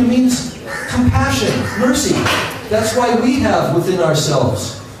 Karunya means compassion, mercy. That's why we have within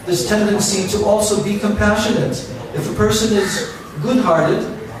ourselves this tendency to also be compassionate. If a person is good-hearted,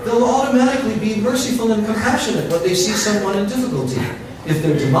 they'll automatically be merciful and compassionate when they see someone in difficulty. If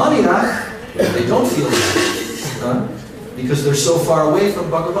they're demoniac, they don't feel that, because they're so far away from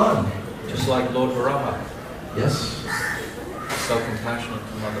Bhagavan. Just like Lord Brahma. Yes. So compassionate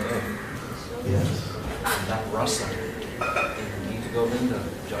to Mother Earth. Yes. And that rasa, in Gita Govinda,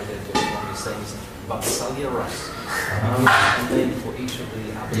 Jayadeva Goswami says, Vatsalya rasa. Made for each of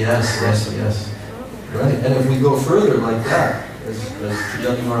the apples. Yes. Right. And if we go further like that, as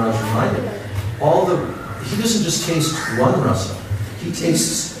Chaitanya Maharaj reminded, he doesn't just taste one rasa, he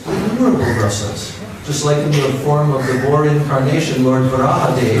tastes innumerable rasas. Just like in the form of the boar incarnation, Lord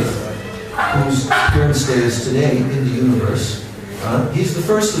Varahadev, whose appearance day is today in the universe, He's the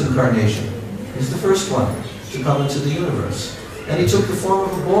first incarnation. He's the first one to come into the universe. And he took the form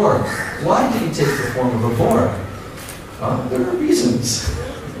of a boar. Why did he take the form of a boar? There are reasons.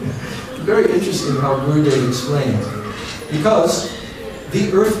 Very interesting how Gurudev explained. Because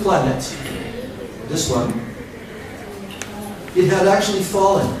the Earth planet, this one, it had actually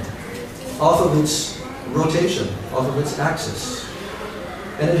fallen off of its rotation, off of its axis.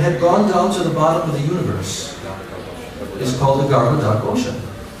 And it had gone down to the bottom of the universe. It's called the Garbhodak Ocean.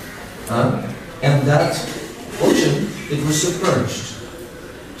 And that ocean, it was submerged.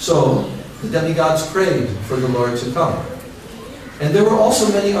 So the demigods prayed for the Lord to come. And there were also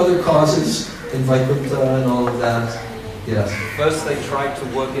many other causes in Vaikuntha and all of that. Yes. First they tried to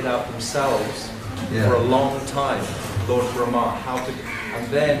work it out themselves for a long time. Lord Brahma, how to, and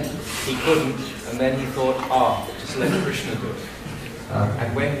then he couldn't, and then he thought, just let Krishna do it.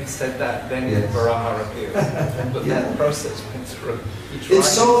 And when he said that, then Varaha appeared. But that process went through. It's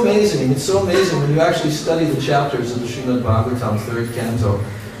so amazing. It's so amazing when you actually study the chapters of the Srimad Bhagavatam, 3rd canto,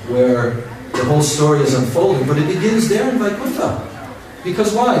 where the whole story is unfolding. But it begins there in Vaikuntha.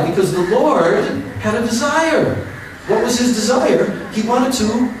 Because why? Because the Lord had a desire. What was his desire? He wanted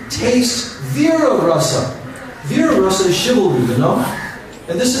to taste Vira Rasa. Vira Rasa is chivalry, you know?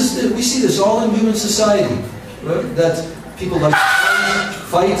 And this is, we see this all in human society. Right? That people like to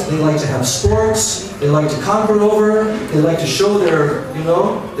fight, they like to have sports, they like to conquer over, they like to show their,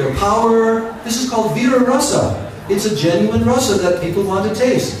 their power. This is called Vira Rasa. It's a genuine rasa that people want to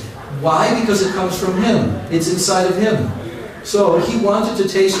taste. Why? Because it comes from him. It's inside of him. So he wanted to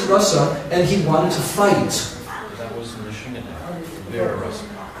taste rasa and he wanted to fight. That was Nishina, Vira Rasa.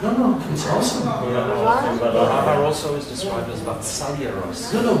 No, it's also. Varaha also is described as Vatsalya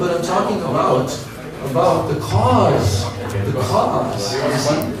Rasa. No, but I'm talking about the cause. The cause.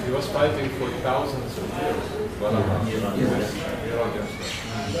 He was fighting for thousands of years.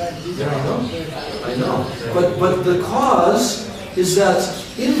 I know. But the cause is that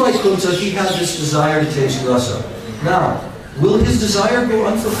in Vaikuntha he had this desire to taste rasa. Now, will his desire go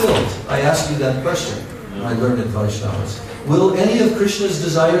unfulfilled? I ask you that question. I learned at Vaishnavas. Will any of Krishna's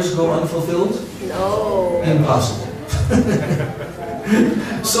desires go unfulfilled? No. Impossible.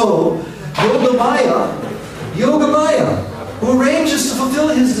 So, Yogamaya, who arranges to fulfill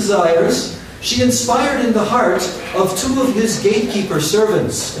his desires, she inspired in the heart of 2 of his gatekeeper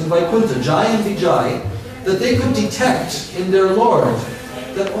servants in Vaikuntha, Jai and Vijay, that they could detect in their Lord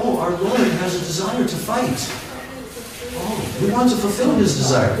that, our Lord has a desire to fight. We want to fulfill his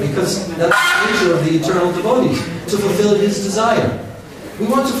desire, because that's the nature of the eternal devotees, to fulfill his desire. We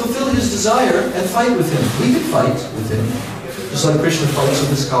want to fulfill his desire and fight with him. We can fight with him, just like Krishna fights with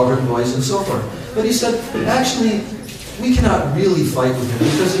his cowherd boys and so forth. But he said, actually, we cannot really fight with him,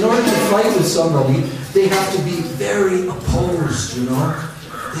 because in order to fight with somebody, they have to be very opposed,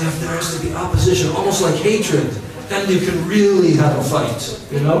 There has to be opposition, almost like hatred. Then you can really have a fight,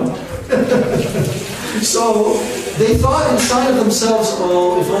 So they thought inside of themselves,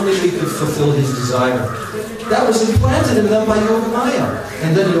 if only we could fulfill his desire. That was implanted in them by Yogamaya.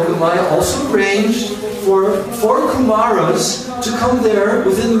 And then Yogamaya also arranged for 4 Kumaras to come there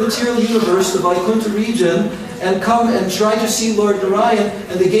within the material universe, the Vaikuntha region, and come and try to see Lord Narayan,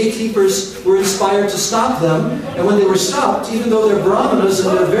 and the gatekeepers were inspired to stop them. And when they were stopped, even though they're Brahmanas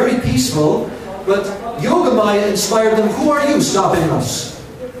and they're very peaceful, but Yogamaya inspired them, who are you stopping us?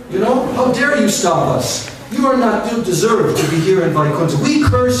 How dare you stop us? You are not deserved to be here in Vaikuntha. We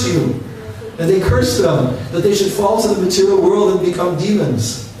curse you. And they cursed them, that they should fall to the material world and become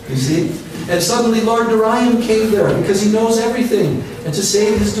demons. You see? And suddenly Lord Narayan came there, because he knows everything, and to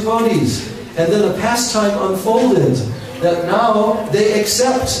save his devotees. And then a pastime unfolded, that now they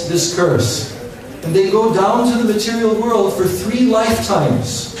accept this curse. And they go down to the material world for 3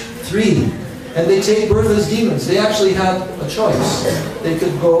 lifetimes. 3. And they take birth as demons. They actually had a choice. They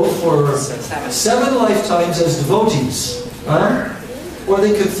could go for 7 lifetimes as devotees. Or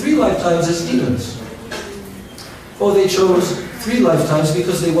they could 3 lifetimes as demons. They chose 3 lifetimes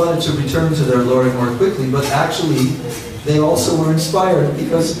because they wanted to return to their Lord more quickly. But actually, they also were inspired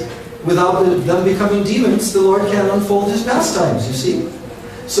because without them becoming demons, the Lord can't unfold his pastimes, you see.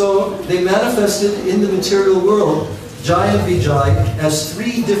 So they manifested in the material world, Jai and Vijay, as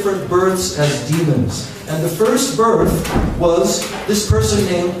 3 different births as demons. And the first birth was this person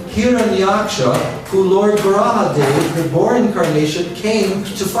named Hiranyaksha, who Lord Varahadev, the boar incarnation, came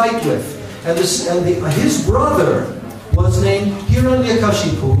to fight with. And his brother was named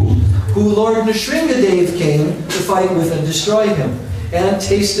Hiranyakashipu, who Lord Nrsimhadev came to fight with and destroy him, and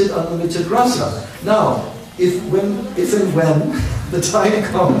tasted unlimited rasa. Now, if and when the time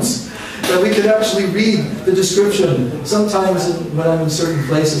comes that we could actually read the description. Sometimes when I'm in certain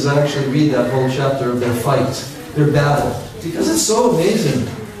places, I actually read that whole chapter of their fight, their battle, because it's so amazing.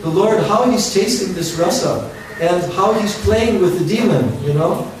 The Lord, how He's tasting this rasa, and how He's playing with the demon, you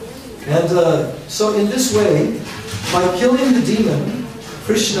know. And so in this way, by killing the demon,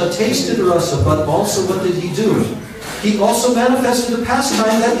 Krishna tasted rasa, but also what did He do? He also manifested a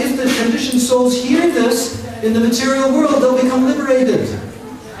pastime that if the conditioned souls hear this in the material world, they'll become liberated.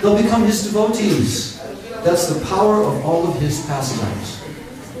 They'll become His devotees. That's the power of all of His pastimes.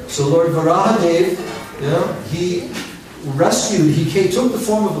 So Lord Varahadev, He rescued, He took the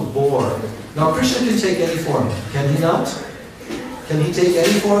form of a boar. Now Krishna can take any form, can He not? Can He take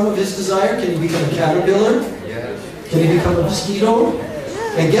any form of His desire? Can He become a caterpillar? Can He become a mosquito?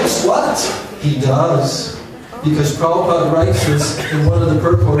 And guess what? He does. Because Prabhupada writes this in one of the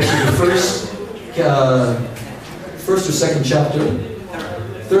purports of the first or second chapter.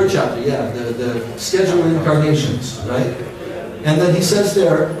 Third chapter, the schedule of incarnations, right? And then he says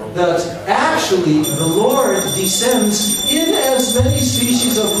there that actually the Lord descends in as many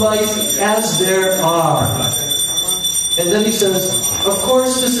species of life as there are. And then he says, of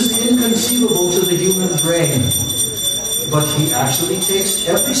course this is inconceivable to the human brain. But He actually takes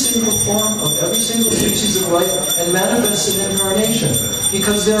every single form of every single species of life and manifests an incarnation.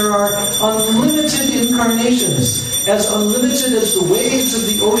 Because there are unlimited incarnations. As unlimited as the waves of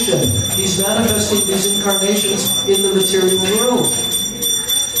the ocean, He's manifesting these incarnations in the material world.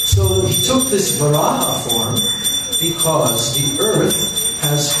 So He took this Varaha form because the earth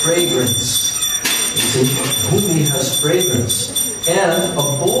has fragrance. Bhumi has fragrance. And a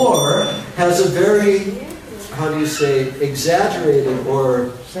boar has a very, how do you say, exaggerated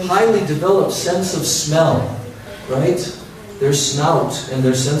or highly developed sense of smell, right? Their snout and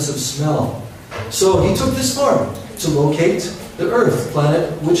their sense of smell. So He took this form to locate the Earth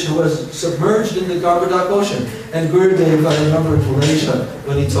planet, which was submerged in the Garbhodak Ocean. And Gurudev, I remember in Malaysia,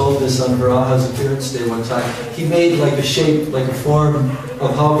 when he told this on Varaha's appearance day one time, he made like a shape, like a form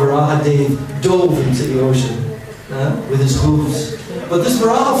of how Varahadev dove into the ocean with his hooves. But this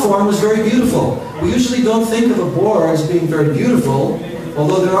Varaha form was very beautiful. We usually don't think of a boar as being very beautiful,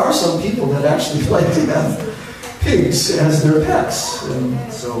 although there are some people that actually like to have pigs as their pets.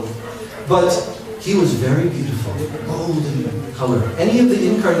 But he was very beautiful, golden color. Any of the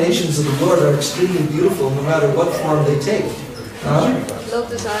incarnations of the Lord are extremely beautiful, no matter what form they take.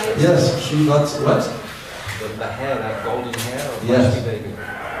 Lotus eyes. Yes, what? The hair, that golden hair of yes. Lakshmi Devi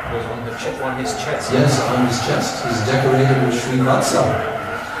was on his chest. Yes, on his chest. He's decorated with Srivatsa.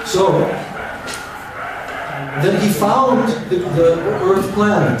 So, then he found the Earth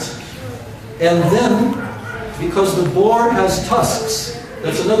planet. And then, because the boar has tusks,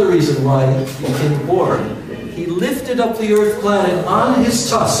 that's another reason why he became a boar, he lifted up the Earth planet on his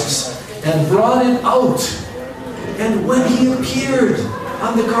tusks and brought it out. And when he appeared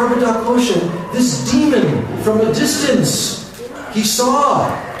on the Garbhodak Ocean, this demon from a distance, he saw,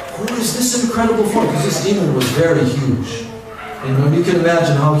 who is this incredible form? Because this demon was very huge. And you can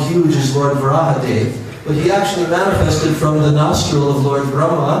imagine how huge is Lord Varahadev. But he actually manifested from the nostril of Lord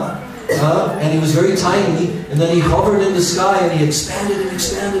Brahma, and he was very tiny, and then he hovered in the sky, and he expanded and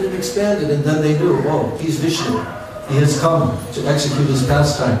expanded and expanded, and then they knew, oh, he's Vishnu. He has come to execute his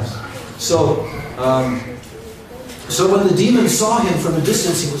pastimes. So when the demon saw him from a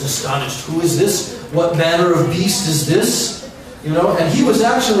distance, he was astonished. Who is this? What manner of beast is this? You know, and he was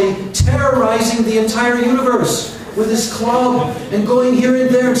actually terrorizing the entire universe with his club and going here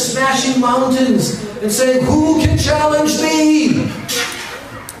and there and smashing mountains and saying, who can challenge me?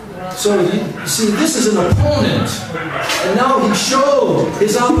 So you see, this is an opponent, and now he showed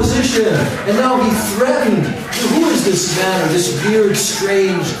his opposition, and now he threatened. Who is this man, or this weird,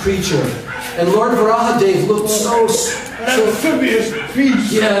 strange creature? And Lord Varahadev looked so amphibious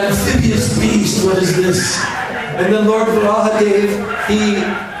beast. Yeah, an amphibious beast. What is this? And then Lord Varahadev,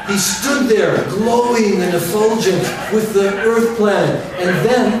 he stood there, glowing and effulgent with the Earth planet, and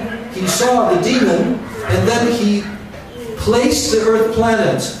then he saw the demon, and then he placed the Earth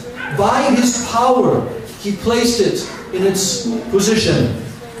planet. By his power, he placed it in its position.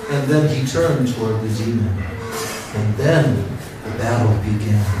 And then he turned toward the demon. And then the battle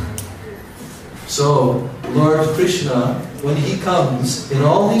began. So, Lord Krishna, when he comes in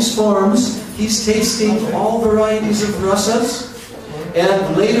all these forms, he's tasting all varieties of rasas.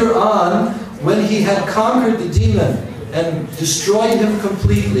 And later on, when he had conquered the demon and destroyed him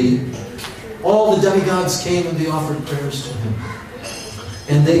completely, all the demigods came and they offered prayers to him.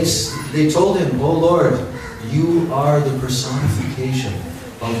 And they told him, "Oh Lord, you are the personification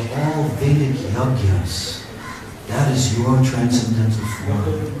of all Vedic yajnas. That is your transcendental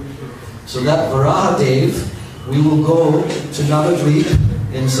form. So that Varahadev, we will go to Navadvip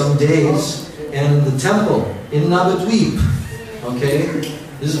in some days, and the temple in Navadvip, okay,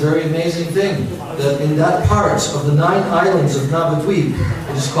 this is a very amazing thing, that in that part of the 9 islands of Navadvip,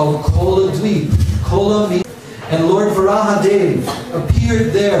 it is called Kola Dvip. Kola means, and Lord Varahadev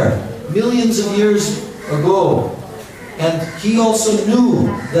appeared there millions of years ago. And he also knew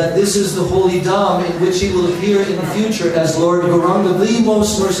that this is the holy Dham in which he will appear in the future as Lord Gauranga, the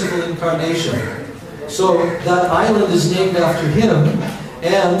most merciful incarnation. So that island is named after him,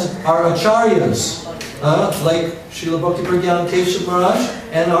 and our acharyas, like Srila Bhakti Pragyan Keshav Maharaj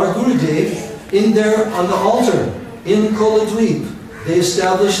and our Gurudev, in there on the altar, in Koladweep, they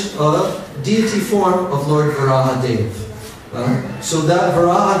established a deity form of Lord Varahadev. So that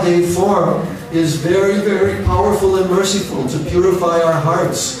Varahadev form is very, very powerful and merciful to purify our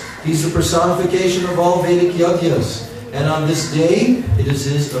hearts. He's the personification of all Vedic yajnas. And on this day, it is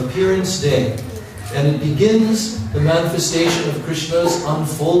his appearance day. And it begins the manifestation of Krishna's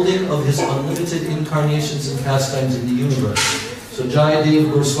unfolding of his unlimited incarnations and pastimes in the universe. So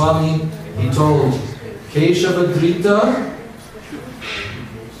Jayadev Goswami, he told, Keshava Drita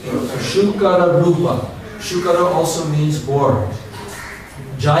Shukara Rupa. Shukara also means boar.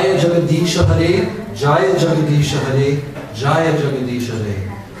 Jaya Jagadisha Hare, Jaya Jagadisha Hare, Jaya Jagadisha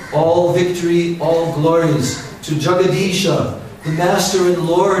Hare. All victory, all glories to Jagadisha, the Master and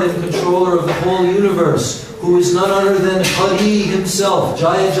Lord and Controller of the whole universe, who is none other than Hari himself,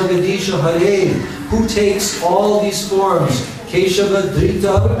 Jaya Jagadisha Hare, who takes all these forms. Keshava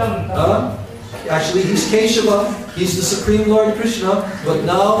Drita, actually he's Keshava, he's the Supreme Lord Krishna, but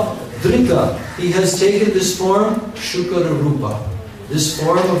now Drita, he has taken this form, Shukara Rupa, this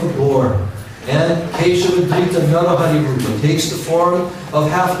form of a boar. And Keshava Drita Narahari Rupa takes the form of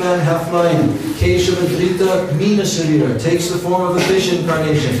half man, half lion. Keshava Drita Meena Sharira takes the form of a fish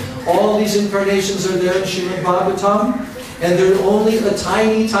incarnation. All these incarnations are there in Srimad Bhagavatam, and they're only a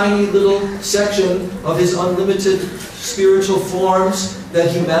tiny, tiny little section of his unlimited spiritual forms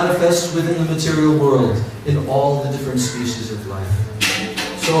that he manifests within the material world in all the different species of life.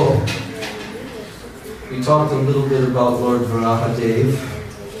 So, we talked a little bit about Lord Varahadev.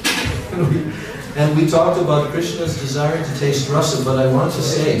 And we talked about Krishna's desire to taste rasa, but I want to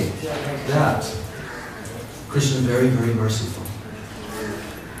say that Krishna is very, very merciful.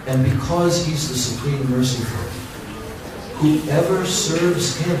 And because he's the supreme merciful, whoever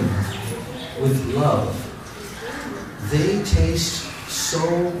serves him with love, they taste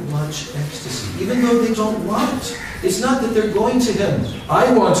so much ecstasy, even though they don't want. It's not that they're going to him,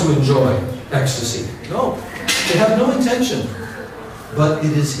 I want to enjoy ecstasy. No, they have no intention. But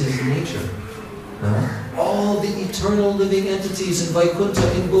it is his nature. All the eternal living entities in Vaikuntha,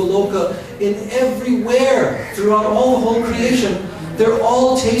 in Goloka, in everywhere, throughout all the whole creation, they're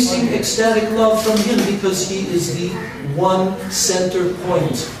all tasting ecstatic love from him because he is the one center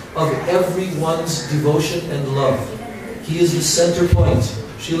point of everyone's devotion and love. He is the center point.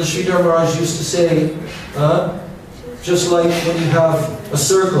 Srila Sridhar Maharaj used to say, just like when you have a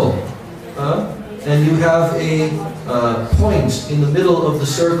circle, and you have a point in the middle of the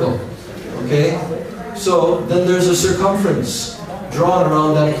circle, okay? So then there's a circumference drawn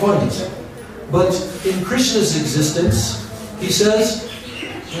around that point. But in Krishna's existence, he says,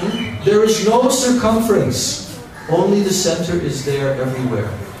 there is no circumference. Only the center is there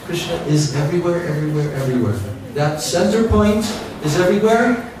everywhere. Krishna is everywhere, everywhere, everywhere. That center point is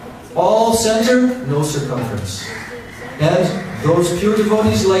everywhere. All center, no circumference. And those pure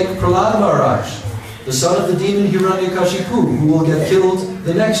devotees like Prahlad Maharaj, the son of the demon Hiranyakashipu, who will get killed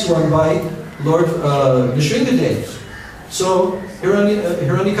the next one by Lord Nrsingadev. So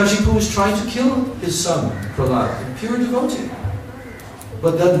Hiranyakashipu is trying to kill his son, Prahlad, a pure devotee.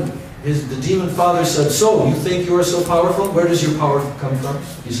 But then the demon father said, so, you think you are so powerful? Where does your power come from?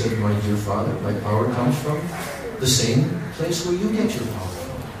 He said, my dear father, my power comes from the same place where you get your power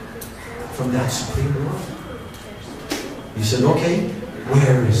from that Supreme Lord. He said, okay,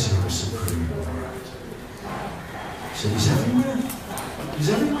 where is your Supreme Lord? He said, he's everywhere. He's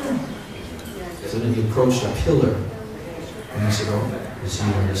everywhere. So then he approached a pillar. And he said, oh, is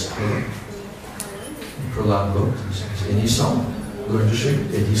he on this pillar? And Prahlad looked, and he saw him. Lord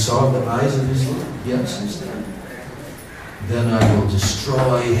Nrsingadev, and he saw the eyes of his Lord. Yes, he's there. Then I will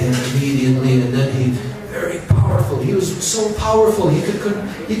destroy him immediately. And then he, very powerful. He was so powerful. He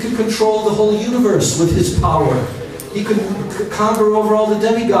could control the whole universe with his power. He could conquer over all the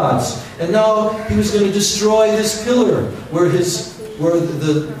demigods. And now he was going to destroy this pillar where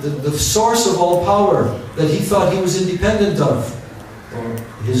the source of all power that he thought he was independent of.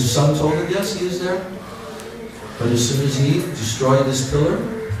 His son told him, yes, he is there. But as soon as he destroyed this pillar,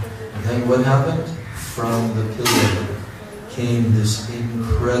 then what happened? From the pillar came this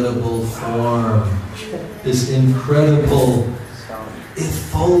incredible form, this incredible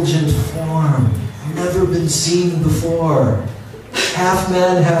effulgent form, never been seen before. Half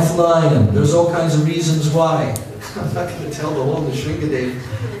man, half lion. There's all kinds of reasons why. I'm not going to tell the whole Nrsimhadev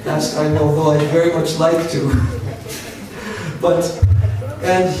last time, although I'd very much like to.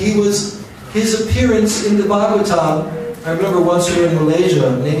 And his appearance in the Bhagavatam, I remember once we were in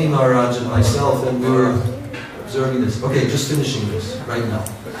Malaysia, Nani Maharaja and myself, and we were observing this. Okay, just finishing this right now.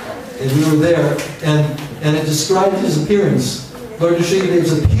 And we were there, and it described his appearance, Lord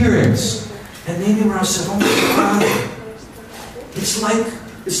Nrsimhadev's appearance. And Nani Maharaj said, oh my God, it's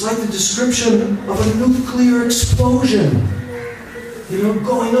like the description of a nuclear explosion,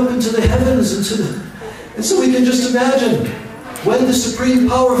 going up into the heavens, and so we can just imagine when the Supreme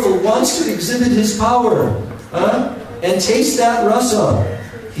Powerful wants to exhibit his power and taste that rasa,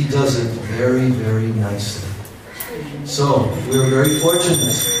 he does it very, very nicely. So we're very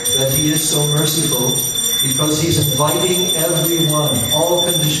fortunate that he is so merciful, because he's inviting everyone, all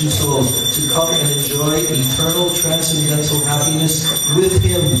conditioned souls, to come and enjoy eternal transcendental happiness with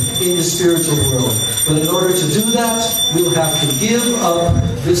him in the spiritual world. But in order to do that, we'll have to give up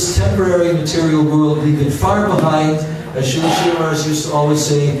this temporary material world, leave it far behind. As Srila Maharaj used to always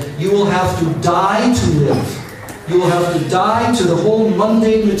say, you will have to die to live. You will have to die to the whole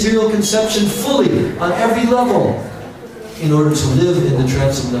mundane material conception fully, on every level, in order to live in the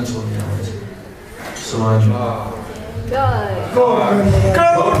transcendental reality. So I'm...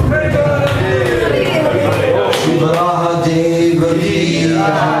 Shivaraha Deva Ki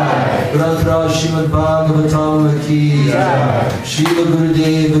Jai, Bratra Srimad Bhagavatam Ki Jai, Srila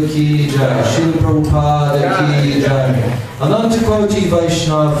Gurudeva Ki Jai, Srila Prabhupada Ki Jai, Anantakoti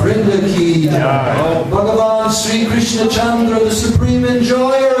Vaishnava Vrinda Ki Jai, Bhagavan Sri Krishna Chandra, the Supreme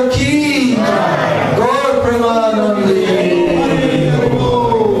Enjoyer Ki Jai, Gaur Premanandi.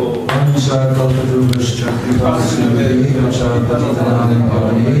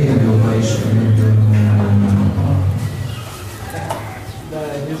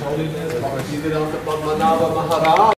 His Holiness Padmanabha Maharaj.